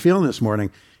said, "How you feeling this morning?"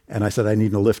 And I said, "I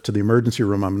need a lift to the emergency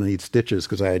room. I'm going to need stitches,"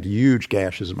 because I had huge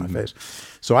gashes in my face.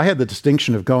 So I had the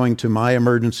distinction of going to my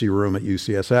emergency room at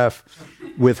UCSF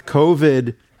with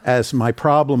COVID as my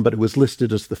problem, but it was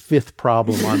listed as the 5th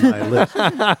problem on my list.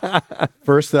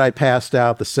 First, that I passed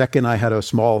out. The second, I had a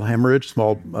small hemorrhage,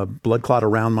 small blood clot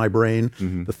around my brain.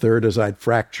 The third is I'd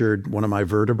fractured one of my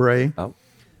vertebrae. Oh.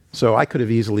 So I could have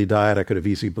easily died. I could have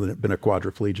easily been a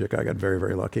quadriplegic. I got very,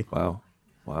 very lucky.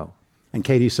 Wow. And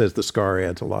Katie says the scar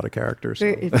adds a lot of character.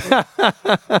 So, feel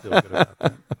good about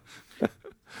that.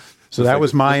 So that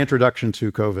was my introduction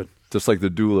to COVID. Just like the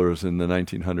duelers in the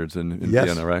 1900s in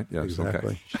Vienna, right? Yes,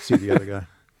 exactly. Okay. See the other guy.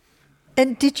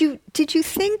 And did you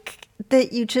think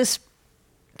that you just,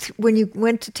 when you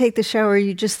went to take the shower,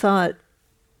 you just thought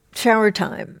shower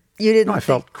time? You didn't. No, I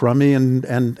felt crummy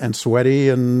and sweaty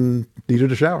and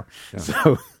needed a shower. Yeah.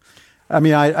 So, I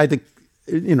mean, I think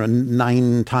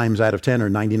 9 times out of 10 or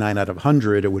 99 out of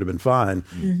 100, it would have been fine.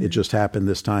 It just happened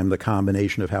this time, the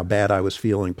combination of how bad I was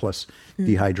feeling plus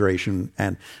dehydration.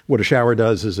 And what a shower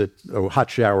does is a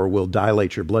hot shower will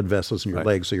dilate your blood vessels in your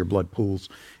legs, so your blood pools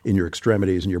in your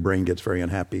extremities and your brain gets very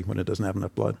unhappy when it doesn't have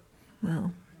enough blood.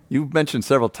 Wow. You've mentioned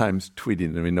several times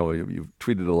tweeting, and we know you've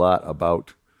tweeted a lot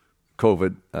about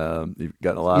COVID. You've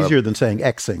gotten a lot easier than saying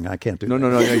Xing. I can't do that.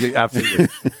 No, absolutely.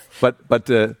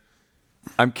 But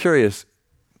I'm curious,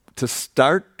 to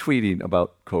start tweeting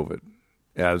about COVID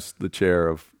as the chair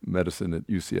of medicine at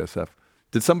UCSF,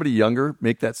 did somebody younger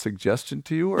make that suggestion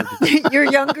to you? Or your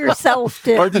younger self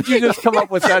did. Or did you just come up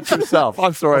with that yourself?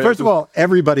 I'm sorry. Well, first of all,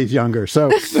 everybody's younger.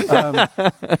 So,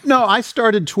 no, I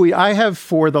started tweet. I have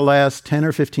for the last 10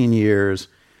 or 15 years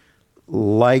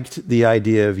liked the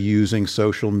idea of using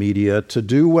social media to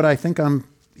do what I think I'm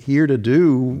here to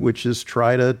do, which is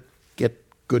try to get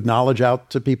good knowledge out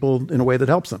to people in a way that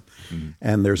helps them.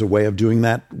 And there's a way of doing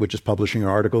that, which is publishing an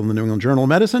article in the New England Journal of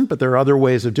Medicine, but there are other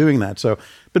ways of doing that. So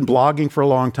I've been blogging for a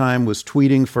long time, was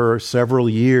tweeting for several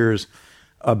years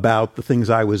about the things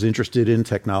I was interested in,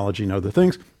 technology and other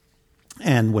things.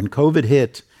 And when COVID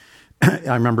hit,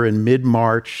 I remember in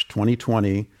mid-March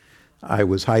 2020, I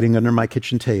was hiding under my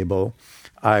kitchen table.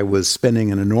 I was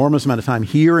spending an enormous amount of time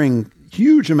hearing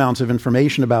huge amounts of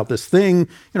information about this thing.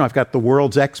 I've got the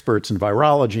world's experts in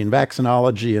virology and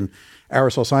vaccinology and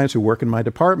aerosol science who work in my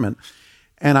department.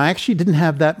 And I actually didn't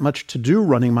have that much to do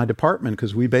running my department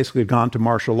because we basically had gone to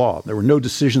martial law. There were no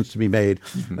decisions to be made.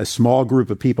 A small group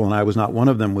of people, and I was not one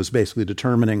of them, was basically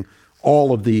determining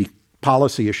all of the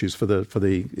policy issues for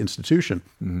the institution.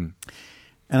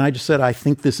 And I just said, I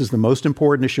think this is the most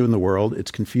important issue in the world.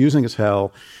 It's confusing as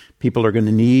hell. People are going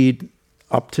to need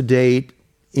up-to-date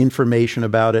information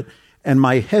about it. And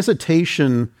my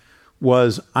hesitation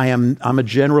was I'm a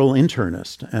general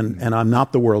internist and I'm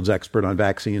not the world's expert on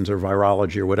vaccines or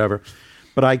virology or whatever.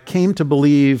 But I came to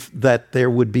believe that there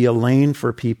would be a lane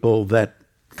for people that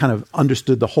kind of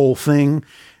understood the whole thing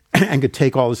and could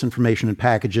take all this information and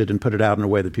package it and put it out in a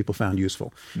way that people found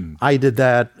useful. I did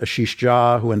that. Ashish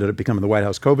Jha, who ended up becoming the White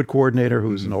House COVID coordinator,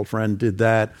 who's an old friend, did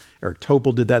that. Eric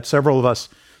Topol did that. Several of us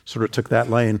sort of took that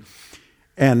lane.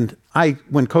 And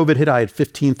when COVID hit, I had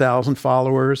 15,000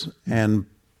 followers. And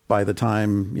by the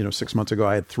time, 6 months ago,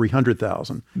 I had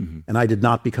 300,000. And I did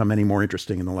not become any more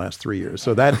interesting in the last 3 years.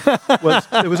 So there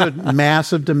was a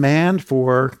massive demand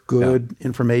for good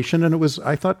information. And it was,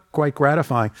 I thought, quite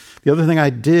gratifying. The other thing I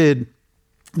did,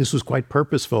 this was quite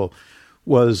purposeful,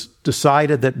 was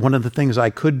decided that one of the things I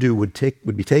could do would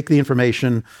be take the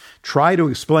information, try to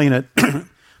explain it,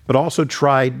 but also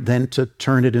try then to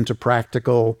turn it into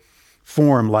practical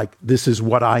form, like this is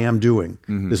what I am doing.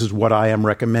 This is what I am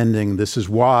recommending. This is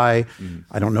why.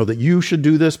 I don't know that you should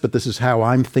do this, but this is how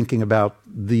I'm thinking about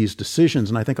these decisions.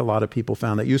 And I think a lot of people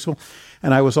found that useful.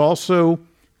 And I was also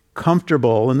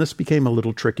comfortable, and this became a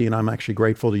little tricky, and I'm actually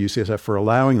grateful to UCSF for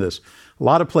allowing this. A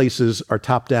lot of places are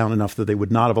top down enough that they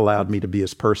would not have allowed me to be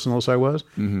as personal as I was.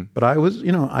 But I was,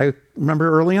 I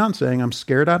remember early on saying, I'm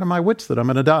scared out of my wits that I'm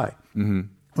going to die.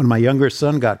 When my younger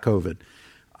son got COVID,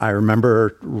 I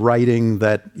remember writing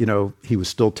that, he was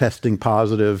still testing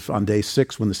positive on day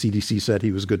 6 when the CDC said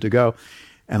he was good to go.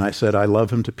 And I said, I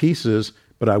love him to pieces,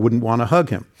 but I wouldn't want to hug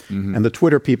him. And the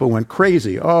Twitter people went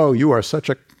crazy. Oh, you are such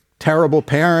a terrible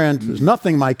parent. There's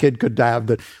nothing my kid could have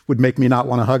that would make me not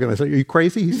want to hug him. I said, are you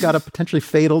crazy? He's got a potentially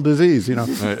fatal disease,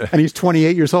 and he's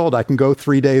 28 years old. I can go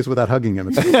 3 days without hugging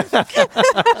him. So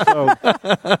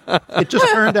it just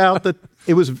turned out that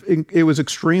it was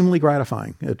extremely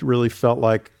gratifying. It really felt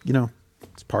like,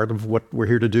 it's part of what we're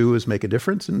here to do is make a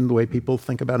difference in the way people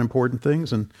think about important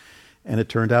things. And And it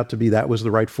turned out to be that was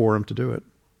the right forum to do it.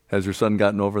 Has your son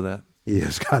gotten over that? He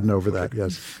has gotten over that,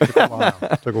 yes.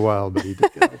 Took a while, but he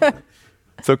did get over that.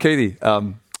 So, Katie,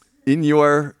 in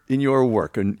your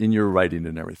work and in your writing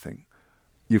and everything,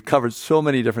 you've covered so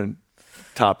many different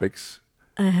topics.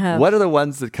 I have. What are the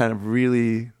ones that kind of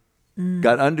really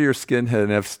got under your skin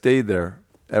and have stayed there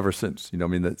ever since? You know, I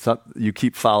mean, that you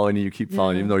keep following,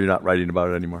 even though you're not writing about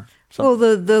it anymore. Well,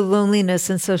 the loneliness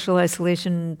and social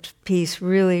isolation piece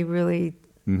really, really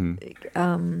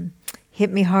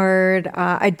hit me hard.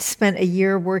 I'd spent a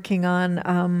year working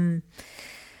on,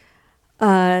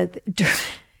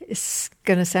 it's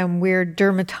going to sound weird,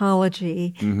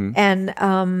 dermatology.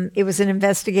 And it was an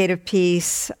investigative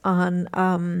piece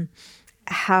on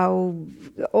how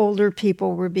older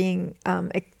people were being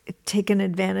taken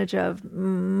advantage of,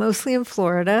 mostly in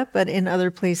Florida, but in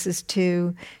other places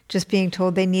too, just being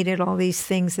told they needed all these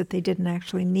things that they didn't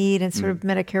actually need, and sort of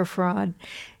Medicare fraud.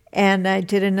 And I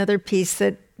did another piece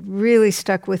that really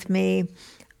stuck with me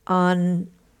on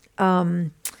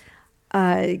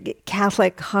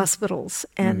Catholic hospitals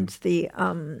and the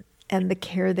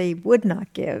care they would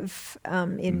not give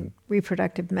in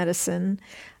reproductive medicine.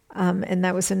 And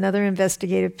that was another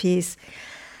investigative piece.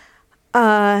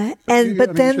 Say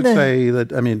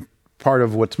that, part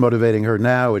of what's motivating her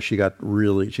now is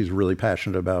she's really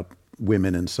passionate about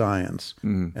women in science,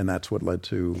 and that's what led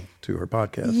to her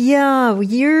podcast. Yeah,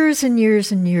 years and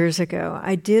years and years ago,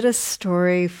 I did a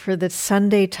story for the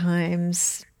Sunday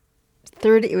Times.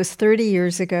 It was 30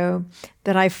 years ago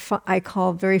that I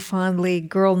call very fondly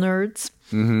Girl Nerds.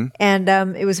 And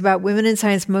it was about women in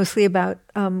science, mostly about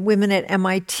women at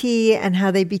MIT and how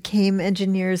they became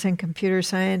engineers and computer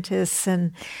scientists.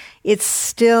 And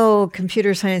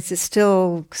computer science is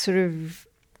still sort of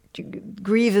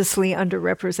grievously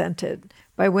underrepresented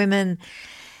by women.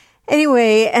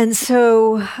 Anyway, and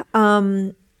so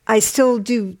I still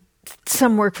do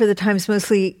some work for the Times,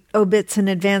 mostly obits and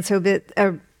advance obits.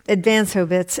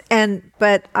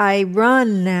 But I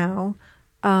run now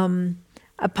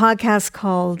a podcast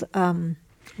called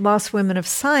Lost Women of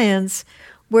Science,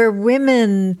 where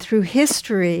women through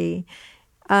history,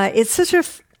 it's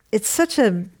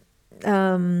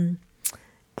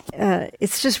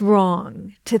just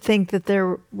wrong to think that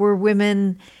there were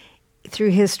women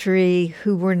through history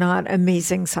who were not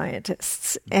amazing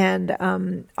scientists. And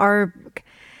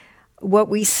what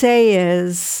we say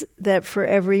is that for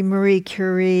every Marie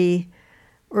Curie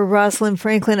or Rosalind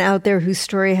Franklin out there whose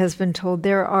story has been told,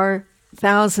 there are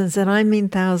thousands, and I mean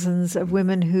thousands, of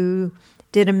women who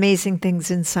did amazing things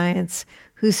in science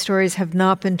whose stories have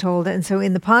not been told. And so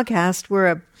in the podcast,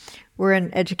 we're an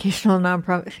educational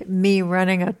nonprofit, me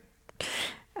running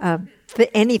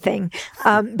anything,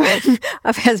 but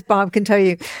as Bob can tell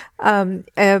you.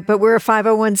 But we're a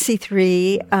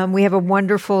 501c3. We have a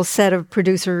wonderful set of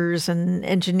producers and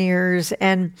engineers,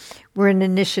 and we're an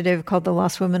initiative called the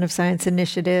Lost Women of Science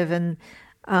Initiative. And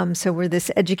so we're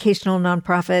this educational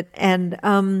nonprofit,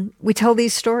 and we tell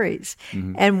these stories.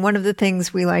 And one of the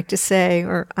things we like to say,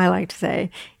 or I like to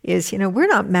say, is, we're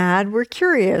not mad, we're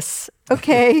curious.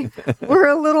 Okay, we're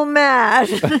a little mad.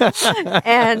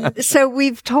 And so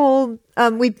we've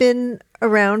been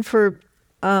around for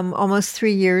almost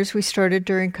 3 years. We started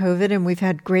during COVID, and we've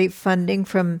had great funding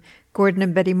from Gordon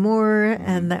and Betty Moore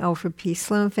and the Alfred P.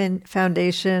 Sloan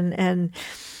Foundation, and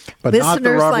but not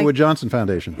the Robert Wood Johnson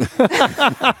Foundation.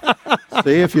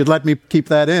 See, if you'd let me keep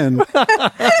that in.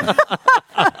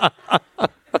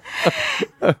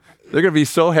 They're going to be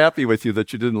so happy with you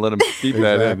that you didn't let them keep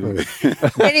that in.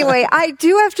 Anyway, I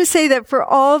do have to say that for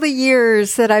all the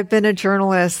years that I've been a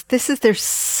journalist, there's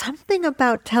something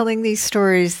about telling these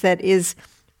stories that is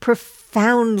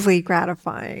profoundly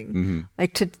gratifying.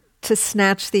 Like to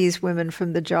snatch these women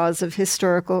from the jaws of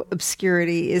historical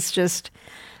obscurity is just,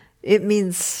 it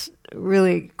means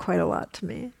really quite a lot to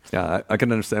me. Yeah, I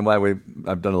can understand why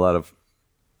I've done a lot of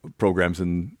programs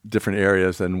in different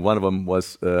areas, and one of them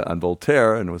was on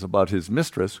Voltaire, and it was about his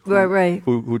mistress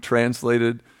who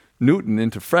translated Newton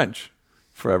into French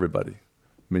for everybody.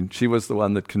 I mean, she was the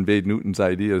one that conveyed Newton's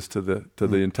ideas to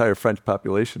the entire French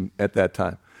population at that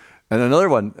time. And another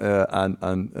one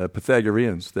on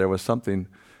Pythagoreans. There was something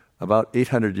about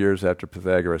 800 years after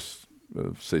Pythagoras,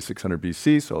 say 600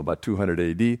 BC, so about 200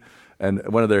 AD, and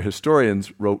one of their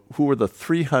historians wrote who were the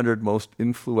 300 most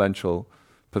influential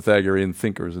Pythagorean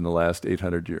thinkers in the last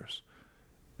 800 years.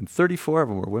 And 34 of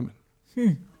them were women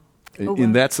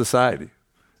in that society.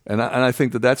 And I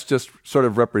think that that's just sort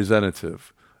of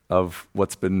representative of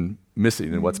what's been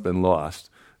missing and what's been lost,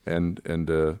 and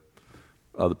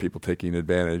other people taking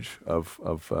advantage of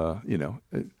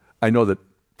I know that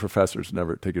professors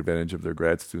never take advantage of their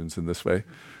grad students in this way,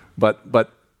 But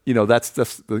that's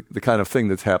just the kind of thing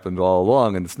that's happened all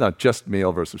along, and it's not just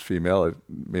male versus female,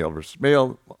 male versus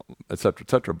male, et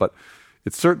cetera, but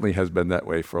it certainly has been that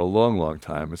way for a long, long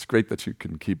time. It's great that you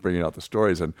can keep bringing out the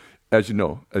stories, and as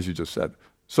you just said,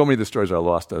 so many of the stories are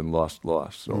lost and lost.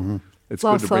 So it's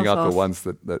good to bring out the ones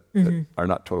that are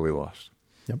not totally lost.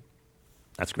 Yep.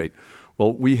 That's great.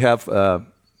 Well, we have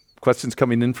questions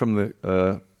coming in from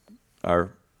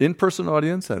our in-person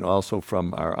audience and also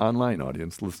from our online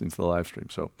audience listening to the live stream.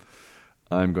 So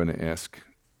I'm going to ask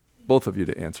both of you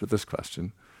to answer this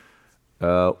question.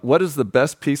 What is the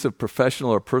best piece of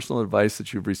professional or personal advice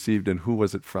that you've received, and who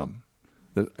was it from?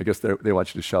 I guess they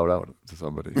want you to shout out to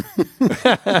somebody.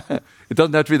 It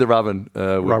doesn't have to be the Robert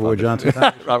Wood Johnson.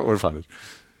 Robert Wood Foundation.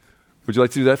 Would you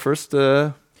like to do that first?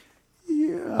 I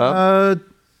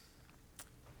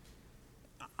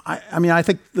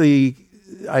think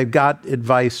I got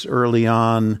advice early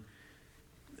on.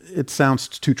 It sounds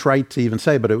too trite to even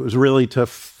say, but it was really to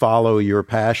follow your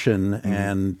passion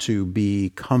and to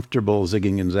be comfortable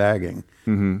zigging and zagging.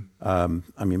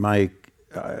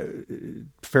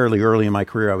 Fairly early in my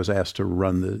career, I was asked to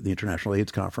run the International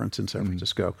AIDS Conference in San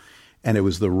Francisco, and it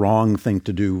was the wrong thing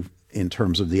to do in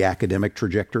terms of the academic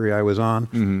trajectory I was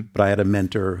on. But I had a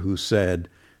mentor who said,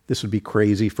 this would be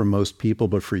crazy for most people,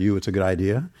 but for you, it's a good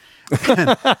idea.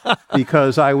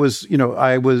 Because I was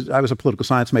a political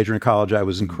science major in college. I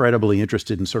was incredibly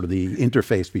interested in sort of the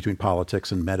interface between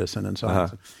politics and medicine and so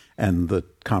on. And the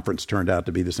conference turned out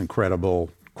to be this incredible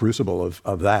crucible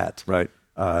of that. Right.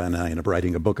 And I ended up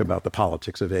writing a book about the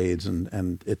politics of AIDS,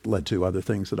 and it led to other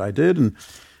things that I did. And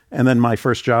then my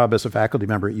first job as a faculty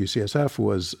member at UCSF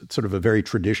was sort of a very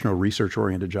traditional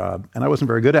research-oriented job, and I wasn't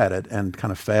very good at it and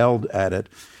kind of failed at it.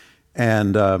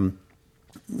 And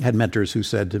had mentors who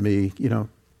said to me,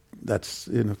 that's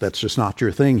just not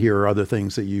your thing. Here are other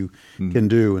things that you can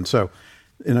do. And so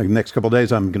in the next couple of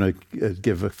days, I'm going to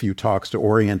give a few talks to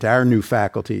orient our new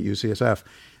faculty at UCSF.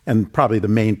 And probably the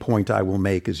main point I will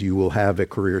make is you will have a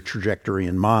career trajectory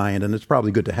in mind, and it's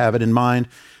probably good to have it in mind,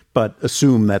 but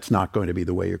assume that's not going to be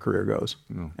the way your career goes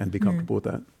and be comfortable with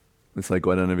that. It's like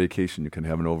going on a vacation. You can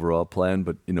have an overall plan,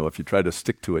 but if you try to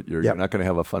stick to it, you're not going to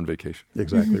have a fun vacation.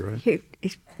 Exactly right.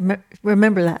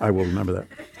 Remember that. I will remember that.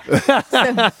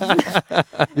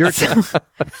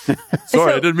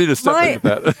 Sorry, I didn't mean to step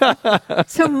into that.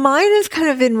 So mine is kind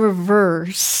of in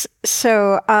reverse.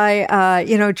 So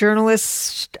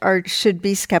journalists should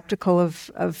be skeptical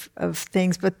of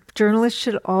things, but journalists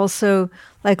should also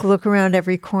look around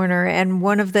every corner. And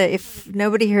if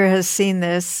nobody here has seen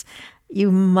this, you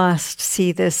must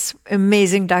see this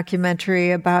amazing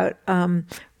documentary about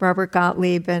Robert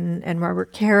Gottlieb and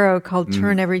Robert Caro called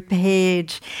Turn Every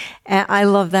Page. And I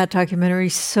love that documentary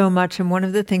so much. And one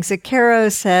of the things that Caro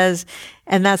says,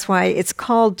 and that's why it's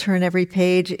called Turn Every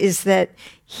Page, is that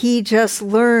he just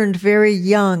learned very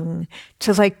young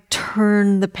to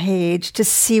turn the page to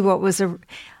see what was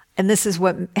and this is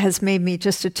what has made me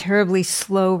just a terribly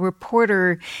slow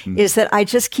reporter, is that I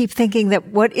just keep thinking that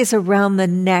what is around the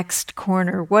next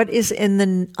corner, what is on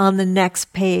the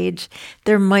next page,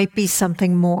 there might be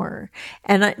something more.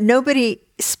 And nobody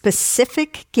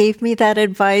specific gave me that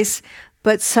advice,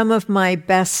 but some of my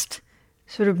best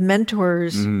sort of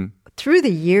mentors through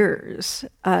the years,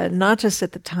 not just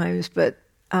at the Times, but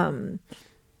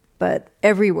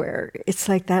everywhere. It's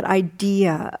like that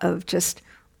idea of just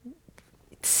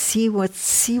see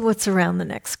what's around the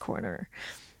next corner.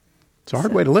 It's a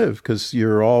hard way to live because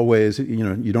you're always,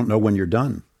 you don't know when you're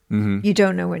done. You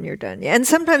don't know when you're done. And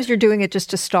sometimes you're doing it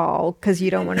just to stall because you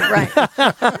don't want to write.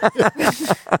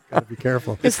 Gotta be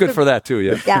careful. It's good for that too,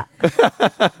 yeah.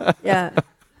 Yeah.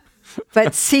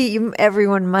 But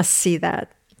everyone must see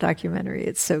that documentary.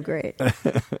 It's so great.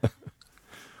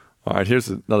 All right, here's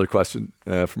another question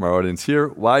from our audience here.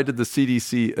 Why did the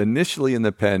CDC initially in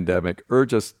the pandemic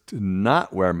urge us to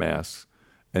not wear masks,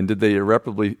 and did they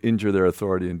irreparably injure their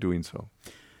authority in doing so?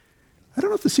 I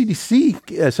don't know if the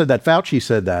CDC said that. Fauci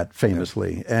said that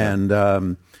famously. Yeah. And,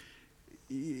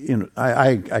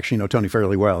 I actually know Tony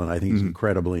fairly well, and I think he's an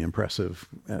incredibly impressive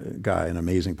guy, an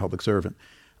amazing public servant.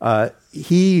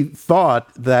 He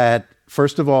thought that,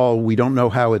 first of all, we don't know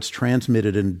how it's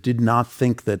transmitted and did not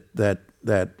think that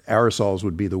aerosols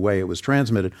would be the way it was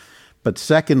transmitted. But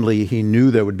secondly, he knew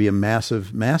there would be a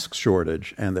massive mask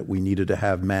shortage and that we needed to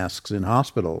have masks in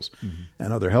hospitals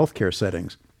and other healthcare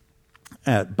settings.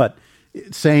 But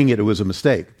saying it was a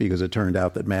mistake because it turned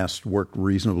out that masks worked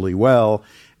reasonably well,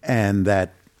 and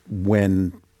that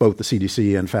when both the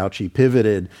CDC and Fauci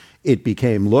pivoted, it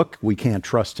became, look, we can't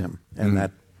trust him. And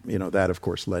that of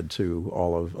course led to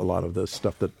a lot of the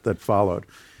stuff that followed.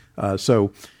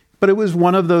 But it was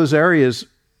one of those areas,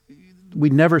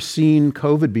 we'd never seen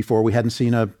COVID before. We hadn't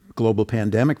seen a global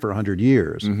pandemic for 100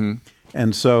 years.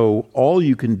 And so all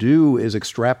you can do is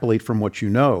extrapolate from what you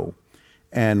know.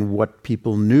 And what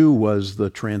people knew was the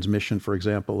transmission, for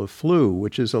example, of flu,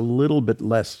 which is a little bit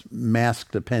less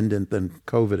mask dependent than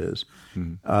COVID is.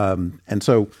 And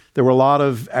so there were a lot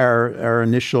of our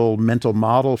initial mental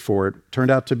model for it turned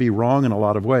out to be wrong in a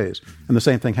lot of ways. And the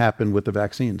same thing happened with the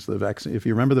vaccines. If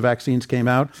you remember, the vaccines came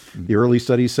out, the early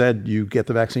studies said you get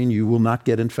the vaccine, you will not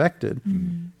get infected.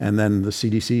 And then the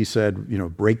CDC said,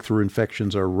 breakthrough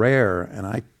infections are rare. And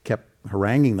I kept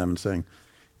haranguing them and saying,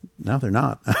 no, they're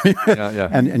not.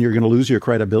 And you're going to lose your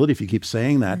credibility if you keep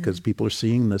saying that, because people are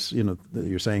seeing this,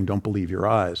 you're saying, don't believe your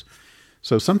eyes.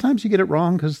 So sometimes you get it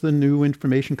wrong because the new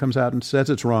information comes out and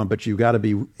says it's wrong, but you got to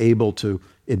be able to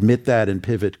admit that and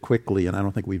pivot quickly. And I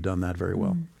don't think we've done that very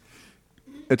well.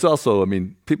 It's also,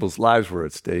 people's lives were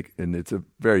at stake, and it's a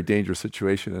very dangerous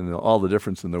situation, and all the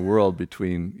difference in the world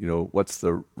between, what's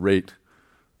the rate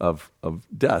of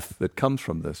death that comes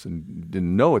from this, and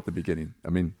didn't know at the beginning.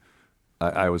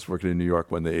 I was working in New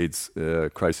York when the AIDS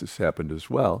crisis happened as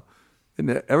well. And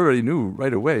everybody knew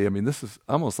right away, this is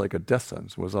almost like a death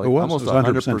sentence. It was almost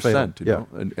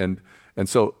 100%. And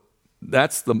so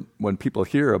that's when people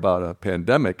hear about a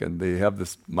pandemic and they have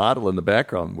this model in the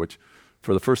background, which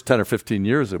for the first 10 or 15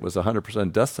 years, it was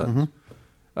 100% death sentence.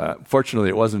 Fortunately,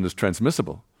 it wasn't as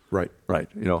transmissible. Right.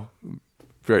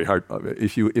 Very hard.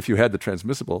 If you had the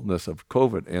transmissibleness of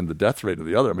COVID and the death rate of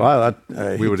the other,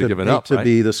 we would have given up. To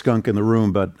be the skunk in the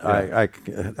room, but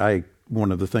I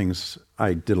one of the things,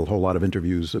 I did a whole lot of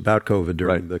interviews about COVID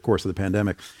during the course of the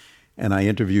pandemic, and I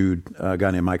interviewed a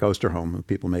guy named Mike Osterholm, who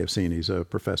people may have seen. He's a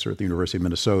professor at the University of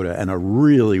Minnesota and a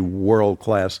really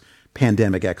world-class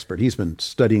pandemic expert. He's been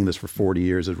studying this for 40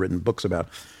 years, has written books about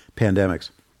pandemics.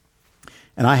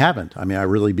 And I haven't. I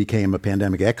really became a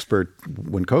pandemic expert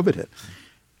when COVID hit.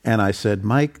 And I said,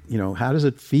 Mike, how does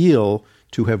it feel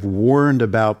to have warned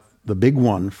about the big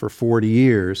one for 40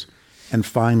 years and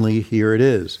finally here it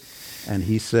is? And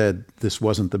he said, this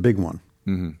wasn't the big one.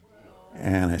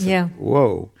 And I said,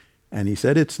 whoa. And he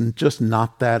said, it's just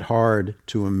not that hard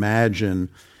to imagine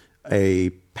a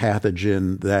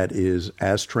pathogen that is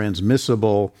as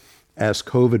transmissible as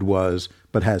COVID was,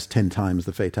 but has 10 times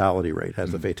the fatality rate,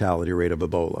 has the fatality rate of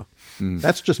Ebola.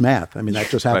 That's just math. That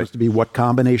just happens to be what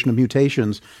combination of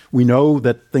mutations. We know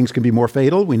that things can be more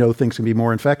fatal. We know things can be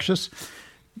more infectious.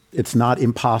 It's not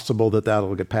impossible that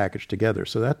that'll get packaged together.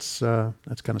 So that's kind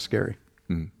of scary.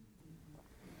 And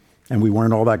we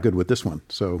weren't all that good with this one.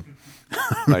 So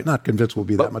I'm not convinced we'll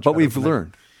be that much better. But we've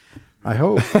learned. I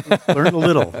hope. Learned a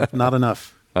little, not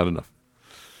enough. Not enough.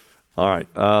 All right.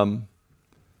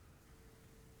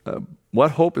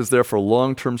 What hope is there for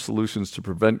long-term solutions to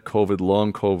prevent COVID,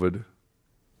 long COVID?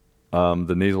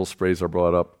 The nasal sprays are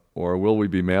brought up, or will we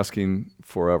be masking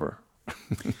forever?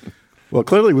 Well,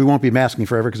 clearly we won't be masking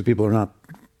forever because people are not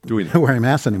wearing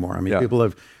masks anymore. People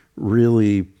have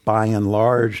really, by and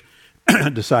large,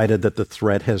 decided that the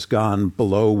threat has gone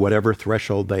below whatever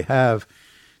threshold they have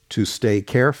to stay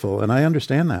careful. And I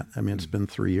understand that. It's been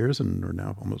 3 years and we're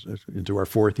now almost into our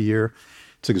fourth year.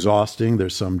 It's exhausting.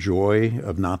 There's some joy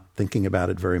of not thinking about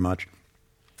it very much.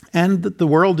 And the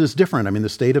world is different. The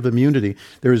state of immunity,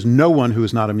 there is no one who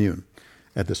is not immune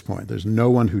at this point. There's no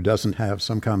one who doesn't have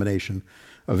some combination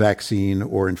of vaccine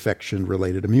or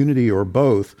infection-related immunity or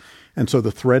both. And so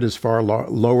the threat is far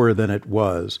lower than it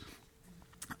was.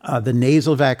 The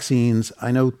nasal vaccines,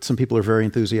 I know some people are very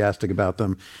enthusiastic about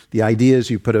them. The idea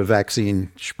is you put a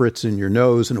vaccine spritz in your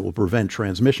nose and it will prevent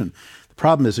transmission. The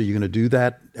problem is, are you going to do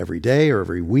that every day or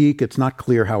every week? It's not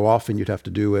clear how often you'd have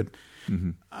to do it.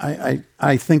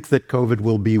 I think that COVID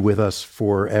will be with us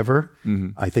forever.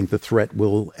 I think the threat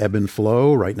will ebb and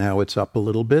flow. Right now it's up a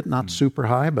little bit, not super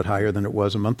high, but higher than it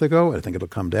was a month ago. I think it'll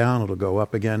come down, it'll go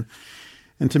up again.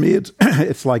 And to me,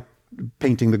 it's like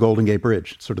painting the Golden Gate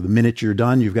Bridge. Sort of the minute you're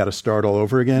done, you've got to start all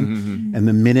over again. And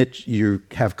the minute you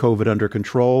have COVID under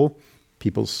control,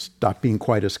 people stop being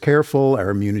quite as careful. Our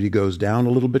immunity goes down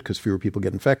a little bit because fewer people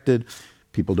get infected.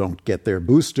 People don't get their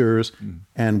boosters,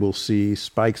 and we'll see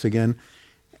spikes again.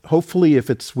 Hopefully, if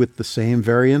it's with the same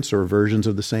variants or versions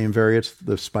of the same variants,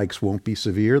 the spikes won't be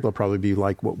severe. They'll probably be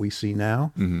like what we see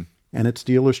now. And it's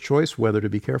dealer's choice whether to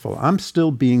be careful. I'm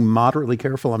still being moderately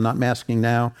careful. I'm not masking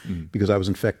now because I was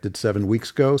infected 7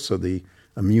 weeks ago. So the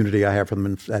immunity I have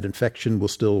from that infection will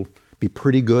still be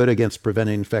pretty good against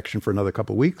preventing infection for another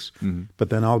couple of weeks. But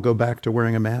then I'll go back to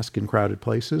wearing a mask in crowded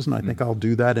places. And I think I'll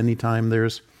do that anytime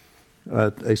there's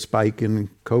a spike in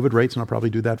COVID rates, and I'll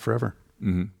probably do that forever.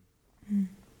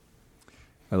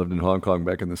 I lived in Hong Kong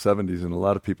back in the 70s, and a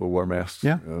lot of people wore masks.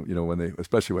 Yeah.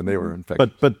 Especially when they were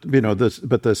infected. But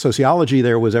the sociology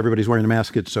there was everybody's wearing a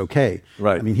mask. It's okay.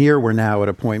 Right. I mean, here we're now at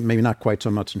a point, maybe not quite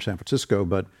so much in San Francisco,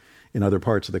 but in other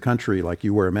parts of the country, like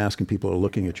you wear a mask and people are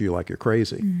looking at you like you're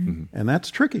crazy. Mm-hmm. And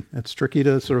that's tricky. It's tricky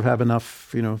to sort of have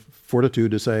enough,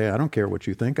 fortitude to say, I don't care what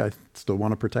you think. I still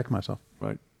want to protect myself.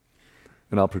 Right.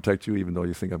 And I'll protect you even though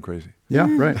you think I'm crazy. Yeah,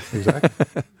 right.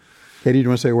 Exactly. Katie, do you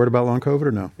want to say a word about long COVID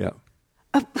or no? Yeah.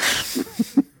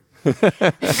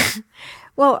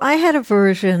 Well, I had a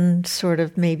version, sort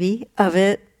of, maybe, of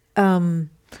it. And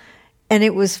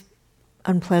it was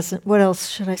unpleasant. What else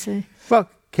should I say? Well,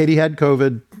 Katie had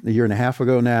COVID a year and a half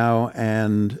ago now,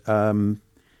 and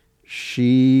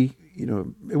she,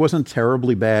 it wasn't a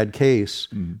terribly bad case,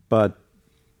 but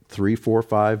 3, 4,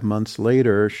 5 months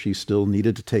later, she still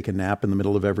needed to take a nap in the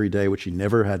middle of every day, which she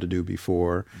never had to do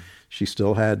before. She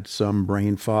still had some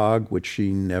brain fog, which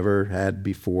she never had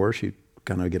before. She'd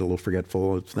kind of get a little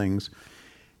forgetful of things.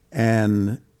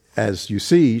 And as you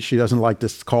see, she doesn't like to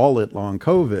call it long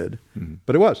COVID,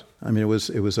 but it was. I mean, it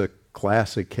was a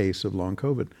classic case of long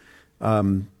COVID.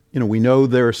 We know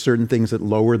there are certain things that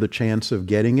lower the chance of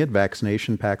getting it,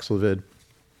 vaccination, Paxlovid,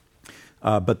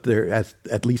 but there,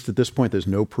 at least at this point, there's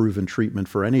no proven treatment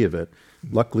for any of it.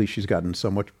 Luckily, she's gotten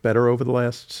somewhat better over the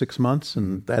last 6 months,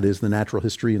 and that is the natural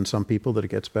history in some people that it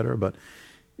gets better. But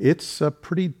it's a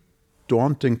pretty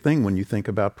daunting thing when you think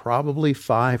about probably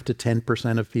 5 to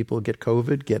 10% of people get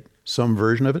COVID, get some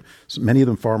version of it. So many of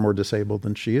them far more disabled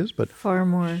than she is, but far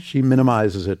more. She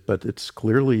minimizes it, but it's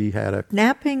clearly had a...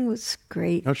 Napping was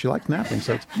great. No, she liked napping.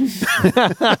 So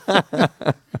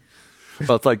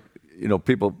well, it's like,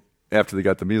 people, after they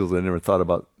got the measles, they never thought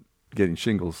about getting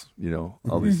shingles,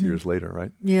 all these years later,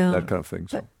 right? Yeah. That kind of thing.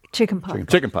 So.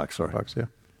 Chickenpox. Chickenpox, sorry. Yeah.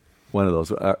 One of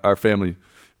those. Our family,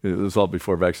 it was all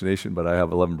before vaccination, but I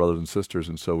have 11 brothers and sisters,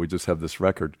 and so we just have this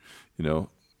record,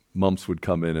 mumps would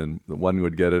come in and the one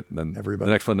would get it, and then everybody.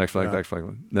 The next one,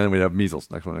 and then we'd have measles,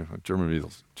 next one, German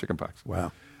measles, chickenpox.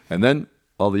 Wow. And then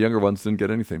all the younger ones didn't get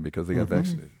anything because they got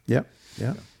vaccinated. Yeah.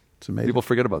 It's amazing. People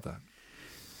forget about that.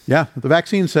 Yeah, the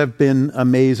vaccines have been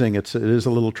amazing. It is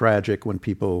a little tragic when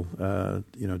people,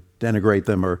 denigrate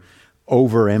them or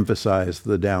overemphasize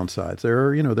the downsides.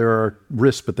 There are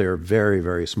risks, but they are very,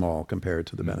 very small compared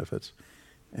to the benefits.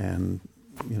 And,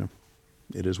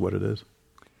 it is what it is.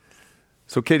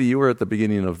 So, Katie, you were at the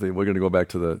beginning of we're going to go back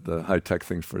to the high-tech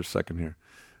things for a second here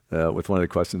with one of the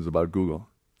questions about Google.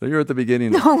 So you're at the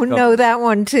beginning. No, that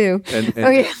one too.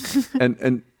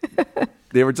 And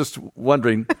they were just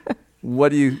wondering, what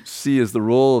do you see as the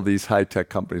role of these high-tech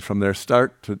companies from their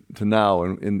start to now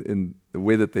in the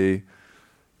way that they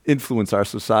influence our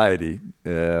society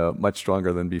much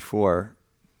stronger than before?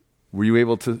 Were you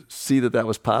able to see that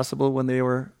was possible when they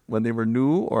were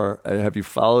new, or have you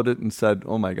followed it and said,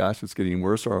 "Oh my gosh, it's getting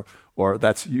worse," or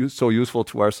that's so useful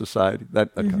to our society?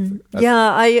 That kind of thing.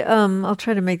 I'll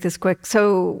try to make this quick.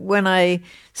 So when I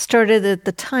started at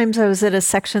the Times, I was at a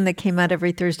section that came out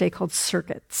every Thursday called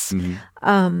Circuits,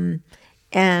 and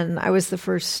I was the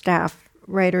first staff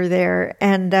writer there,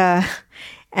 and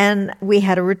we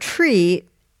had a retreat.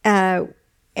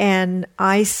 And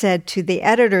I said to the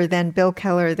editor then, Bill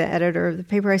Keller, the editor of the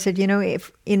paper, I said,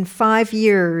 if in 5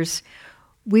 years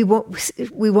we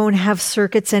won't have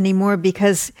circuits anymore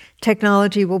because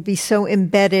technology will be so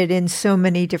embedded in so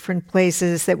many different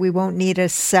places that we won't need a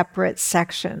separate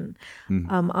section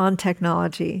on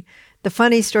technology. The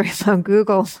funny story about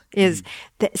Google is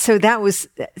that was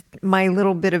my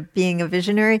little bit of being a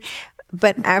visionary.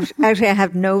 But actually, I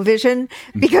have no vision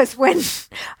because when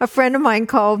a friend of mine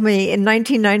called me in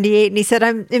 1998 and he said,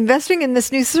 "I'm investing in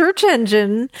this new search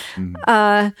engine,"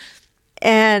 and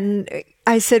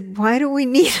I said, "Why do we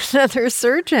need another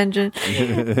search engine?"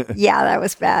 Yeah, that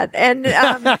was bad. And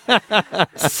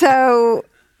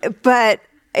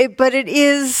but it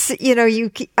is,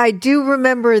 I do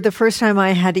remember the first time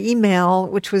I had email,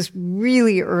 which was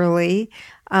really early.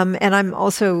 And I'm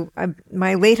also,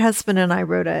 my late husband and I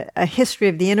wrote a history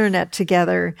of the internet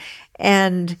together.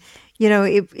 And,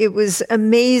 it was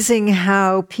amazing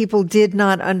how people did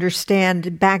not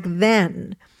understand back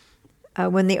then,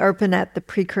 when the ARPANET, the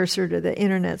precursor to the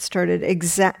internet, started,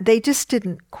 they just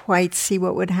didn't quite see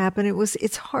what would happen.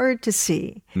 It's hard to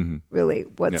see really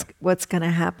what's going to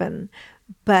happen.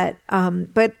 But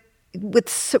with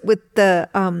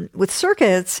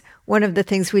circuits, one of the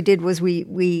things we did was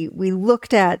we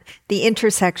looked at the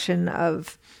intersection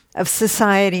of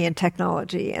society and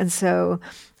technology. And so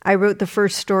I wrote the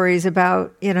first stories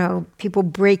about, people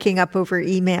breaking up over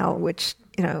email, which,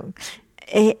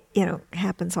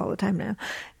 happens all the time now.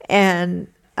 And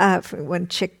when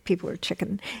people were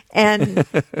chicken, and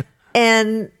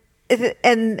and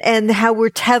how we're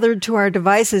tethered to our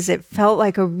devices. It felt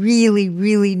like a really,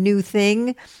 really new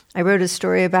thing. I wrote a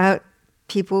story about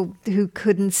people who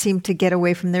couldn't seem to get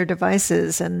away from their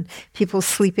devices and people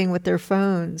sleeping with their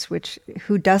phones, which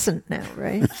who doesn't now,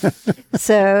 right?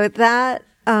 So that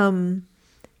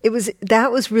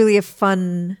was really a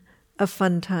fun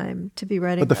time to be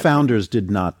writing. But the founders did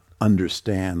not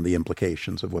understand the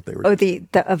implications of what they were doing.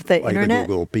 Of the like internet? The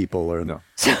Google people or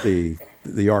the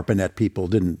ARPANET people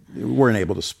weren't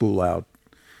able to spool out.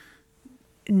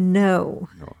 No.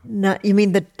 Not, you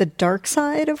mean the dark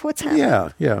side of what's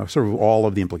happening? Yeah. Sort of all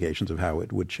of the implications of how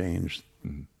it would change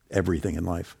everything in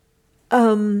life.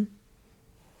 No.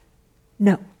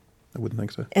 I wouldn't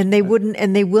think so. And they wouldn't,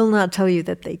 and they will not tell you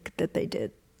that they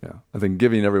did. Yeah, I think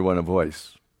giving everyone a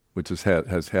voice, which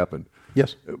has happened.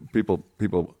 Yes. People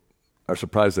are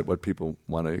surprised at what people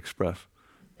want to express.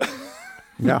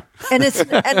 Yeah. And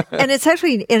it's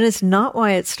actually it's not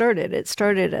why it started. It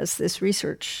started as this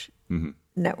research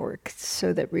network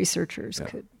so that researchers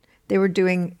could. They were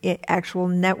doing actual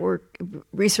network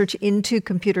research into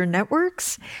computer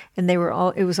networks, and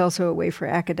it was also a way for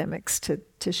academics to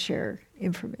share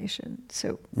information.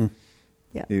 So,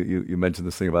 yeah. You mentioned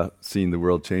this thing about seeing the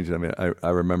world changing. I mean, I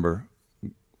remember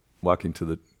walking to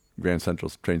the Grand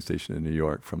Central train station in New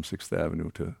York from 6th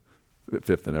Avenue to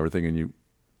 5th and everything, and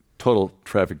total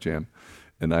traffic jam.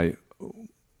 And on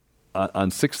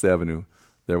 6th Avenue,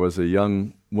 there was a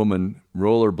young woman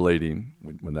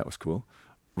rollerblading, when that was cool,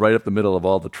 right up the middle of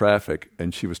all the traffic,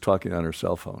 and she was talking on her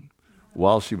cell phone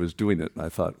while she was doing it. And I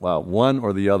thought, wow, one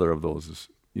or the other of those is,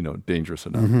 dangerous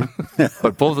enough.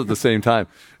 But both at the same time.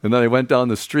 And then I went down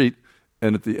the street,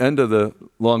 and at the end of the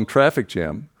long traffic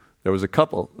jam, there was a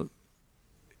couple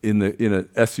in an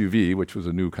SUV, which was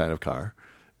a new kind of car,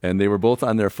 and they were both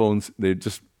on their phones. They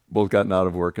just both gotten out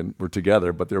of work and were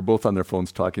together, but they were both on their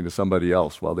phones talking to somebody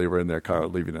else while they were in their car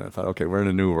leaving. And I thought, okay, we're in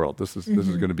a new world. This is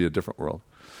going to be a different world.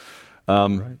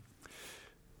 Right.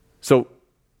 So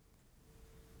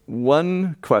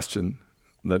one question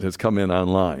that has come in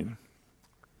online,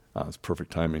 it's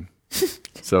perfect timing.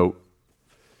 So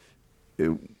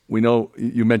we know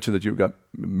you mentioned that you got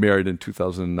married in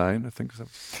 2009, I think.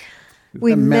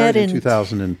 We met in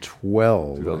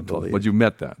 2012. But you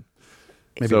met then.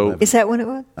 Maybe so 11. Is that when it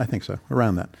was? I think so,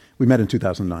 around that. We met in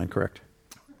 2009, correct?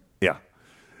 Yeah.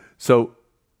 So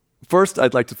first,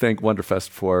 I'd like to thank Wonderfest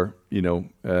for,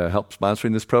 help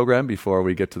sponsoring this program before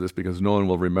we get to this, because no one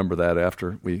will remember that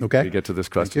after we get to this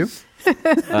question.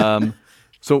 Thank you.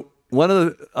 So one of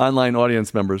the online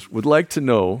audience members would like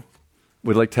to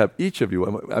have each of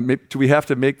you, do we have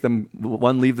to make them,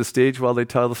 one leave the stage while they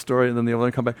tell the story and then the other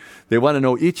one come back? They want to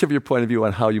know each of your point of view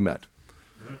on how you met.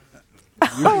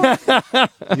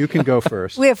 You can go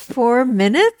first. We have 4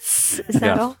 minutes? Is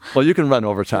that all? Well, you can run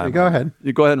over time. Okay, go ahead.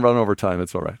 You go ahead and run over time.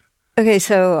 It's all right. Okay,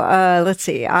 so let's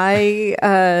see.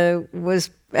 I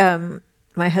was,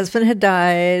 my husband had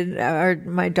died.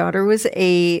 My daughter was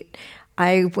 8.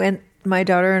 My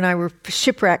daughter and I were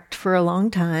shipwrecked for a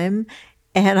long time.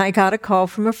 And I got a call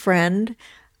from a friend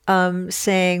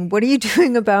saying, "What are you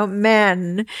doing about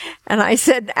men?" And I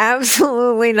said,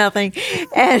 "Absolutely nothing."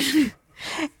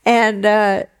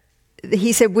 And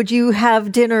he said, "Would you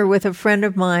have dinner with a friend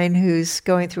of mine who's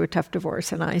going through a tough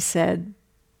divorce?" And I said,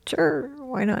 "Sure,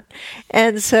 why not?"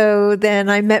 And so then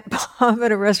I met Bob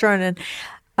at a restaurant, and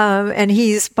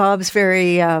Bob's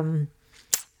very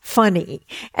funny.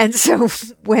 And so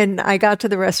when I got to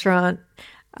the restaurant,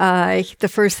 the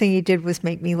first thing he did was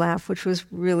make me laugh, which was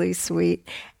really sweet.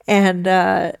 And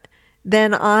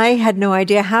then I had no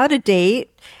idea how to date.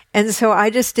 And so I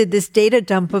just did this data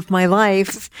dump of my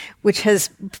life, which has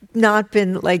not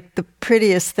been like the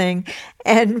prettiest thing.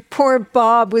 And poor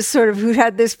Bob was who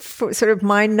had this sort of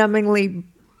mind-numbingly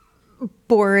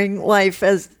boring life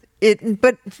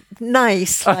but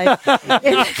nice. Like,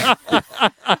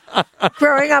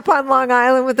 growing up on Long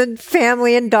Island with a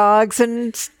family and dogs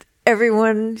and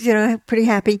everyone, pretty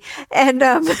happy. And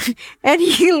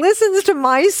he listens to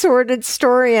my sordid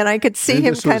story, and I could see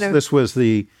him This was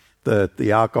the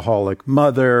alcoholic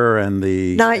mother and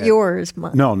the... Not yours,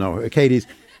 Mom. No, Katie's.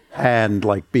 And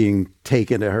like being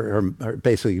taken, her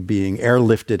basically being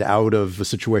airlifted out of a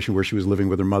situation where she was living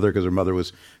with her mother because her mother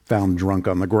was found drunk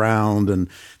on the ground and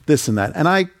this and that. And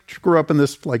I grew up in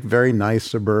this like very nice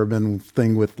suburban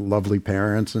thing with lovely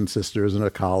parents and sisters and a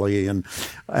collie. And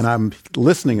I'm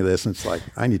listening to this and it's like,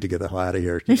 I need to get the hell out of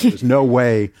here. There's no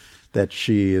way that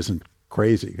she isn't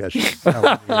crazy. She's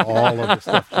telling me all of the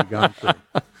stuff she's gone through.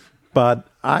 But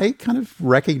I kind of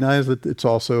recognize that it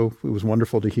was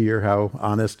wonderful to hear how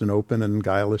honest and open and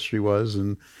guileless she was.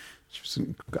 And she was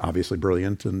obviously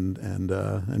brilliant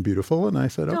and beautiful. And I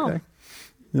said, okay,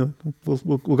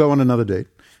 we'll go on another date.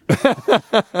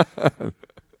 But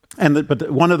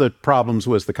one of the problems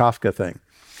was the Kafka thing.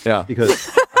 Yeah. Because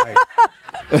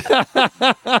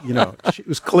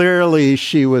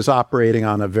she was operating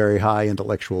on a very high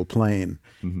intellectual plane.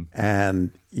 Mm-hmm.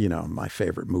 And, my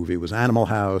favorite movie was Animal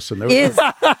House. And there was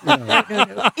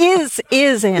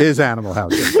Is Animal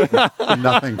House.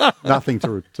 Nothing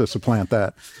to supplant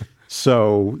that.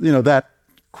 So, that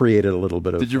created a little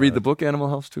bit of... Did you read the book Animal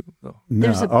House too? No.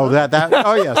 No.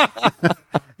 Oh, yes.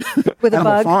 With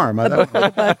Animal a bug. Farm.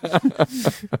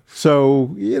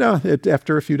 So,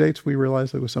 after a few dates, we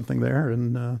realized there was something there,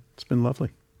 and it's been lovely.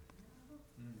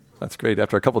 That's great.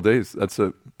 After a couple of days, that's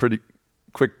a pretty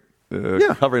quick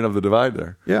covering of the divide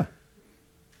there. Yeah.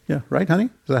 Yeah. Right, honey?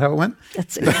 Is that how it went?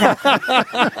 That's exactly.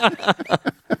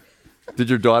 Did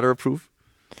your daughter approve?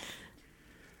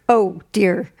 Oh,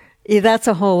 dear. Yeah, that's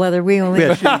a whole other...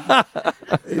 The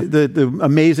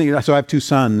amazing... So I have two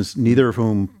sons, neither of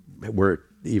whom were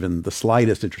even the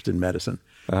slightest interested in medicine.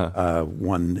 Uh-huh.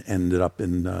 One ended up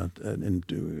in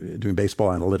doing baseball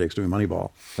analytics, doing Moneyball.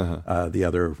 Uh-huh. The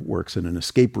other works in an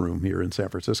escape room here in San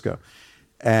Francisco.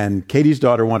 And Katie's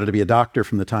daughter wanted to be a doctor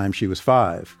from the time she was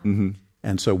 5. Mm-hmm.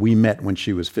 And so we met when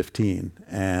she was 15.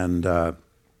 And the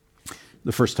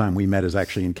first time we met is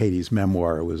actually in Katie's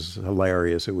memoir. It was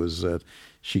hilarious. It was...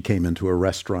 she came into a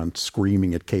restaurant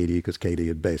screaming at Katie because Katie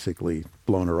had basically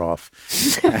blown her off.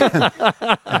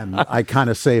 and I kind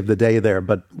of saved the day there.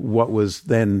 But what was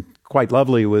then quite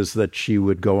lovely was that she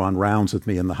would go on rounds with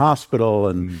me in the hospital.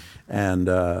 And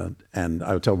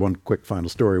I would tell one quick final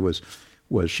story was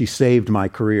she saved my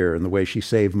career. And the way she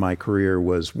saved my career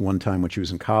was one time when she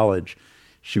was in college,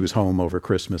 she was home over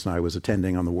Christmas and I was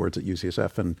attending on the wards at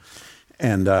UCSF.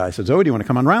 And I said, Zoe, do you want to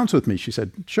come on rounds with me? She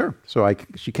said, sure. So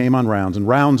she came on rounds. And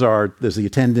rounds there's the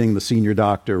attending, the senior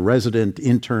doctor, resident,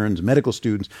 interns, medical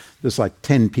students. There's like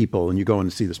 10 people, and you go in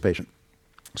to see this patient.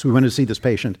 So we went to see this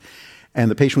patient,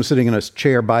 and the patient was sitting in a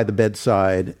chair by the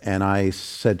bedside. And I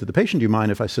said to the patient, do you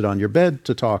mind if I sit on your bed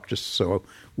to talk, just so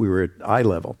we were at eye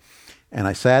level? And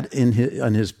I sat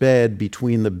on his bed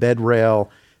between the bed rail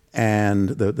and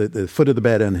the foot of the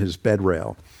bed and his bed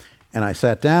rail. And I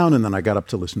sat down, and then I got up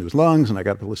to listen to his lungs, and I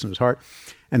got up to listen to his heart.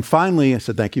 And finally, I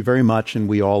said, thank you very much, and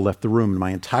we all left the room. And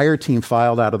my entire team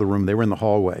filed out of the room. They were in the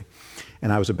hallway.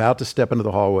 And I was about to step into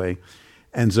the hallway,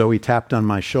 and Zoe tapped on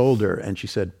my shoulder, and she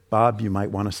said, Bob, you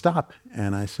might want to stop.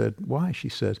 And I said, why? She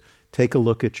said, take a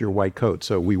look at your white coat.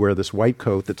 So we wear this white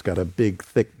coat that's got a big,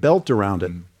 thick belt around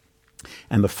it.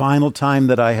 And the final time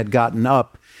that I had gotten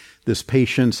up, this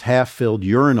patient's half-filled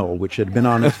urinal, which had been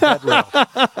on his bed rail,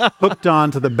 hooked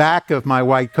onto the back of my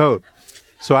white coat.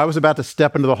 So I was about to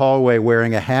step into the hallway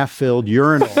wearing a half-filled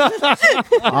urinal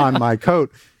on my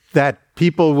coat that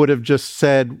people would have just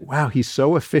said, wow, he's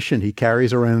so efficient, he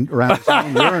carries around his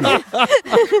own urinal.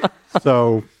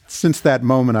 So since that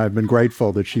moment, I've been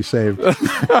grateful that she saved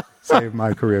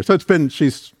my career. So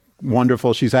she's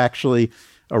wonderful. She's actually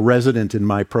a resident in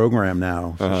my program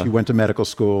now. So she went to medical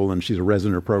school, and she's a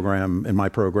resident in my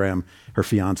program. Her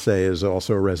fiance is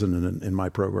also a resident in my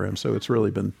program. So it's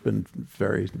really been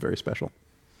very, very special.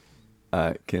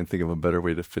 I can't think of a better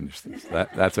way to finish this.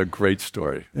 That's a great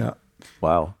story. Yeah.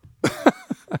 Wow.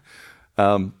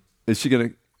 Is she going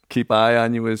to keep eye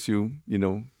on you as you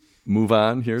move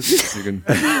on here? So you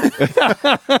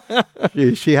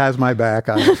can... she has my back.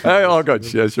 Oh, good.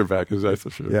 She has your back. That's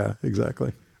for sure. Yeah,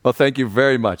 exactly. Well, thank you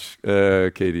very much,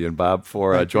 Katie and Bob,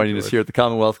 for joining us here at the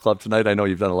Commonwealth Club tonight. I know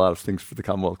you've done a lot of things for the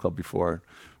Commonwealth Club before.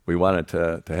 We wanted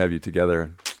to have you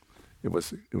together. It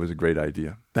was a great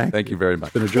idea. Thank you very much.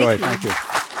 It's been a joy. Thank you.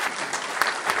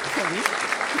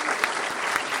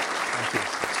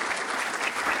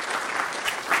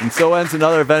 And so ends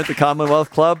another event at the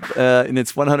Commonwealth Club in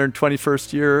its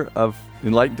 121st year of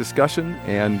enlightened discussion.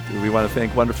 And we want to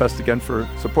thank Wonderfest again for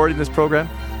supporting this program.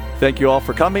 Thank you all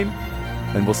for coming,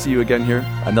 and we'll see you again here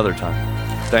another time.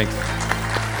 Thanks.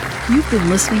 You've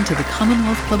been listening to the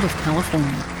Commonwealth Club of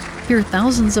California. Hear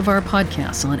thousands of our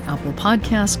podcasts on Apple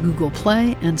Podcasts, Google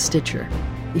Play, and Stitcher.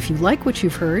 If you like what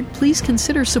you've heard, please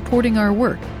consider supporting our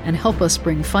work and help us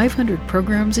bring 500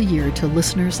 programs a year to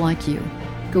listeners like you.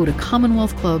 Go to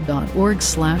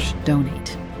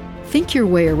commonwealthclub.org/donate. Think your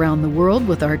way around the world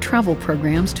with our travel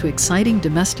programs to exciting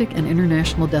domestic and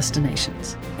international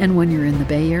destinations. And when you're in the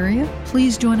Bay Area,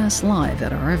 please join us live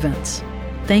at our events.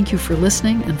 Thank you for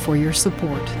listening and for your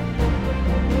support.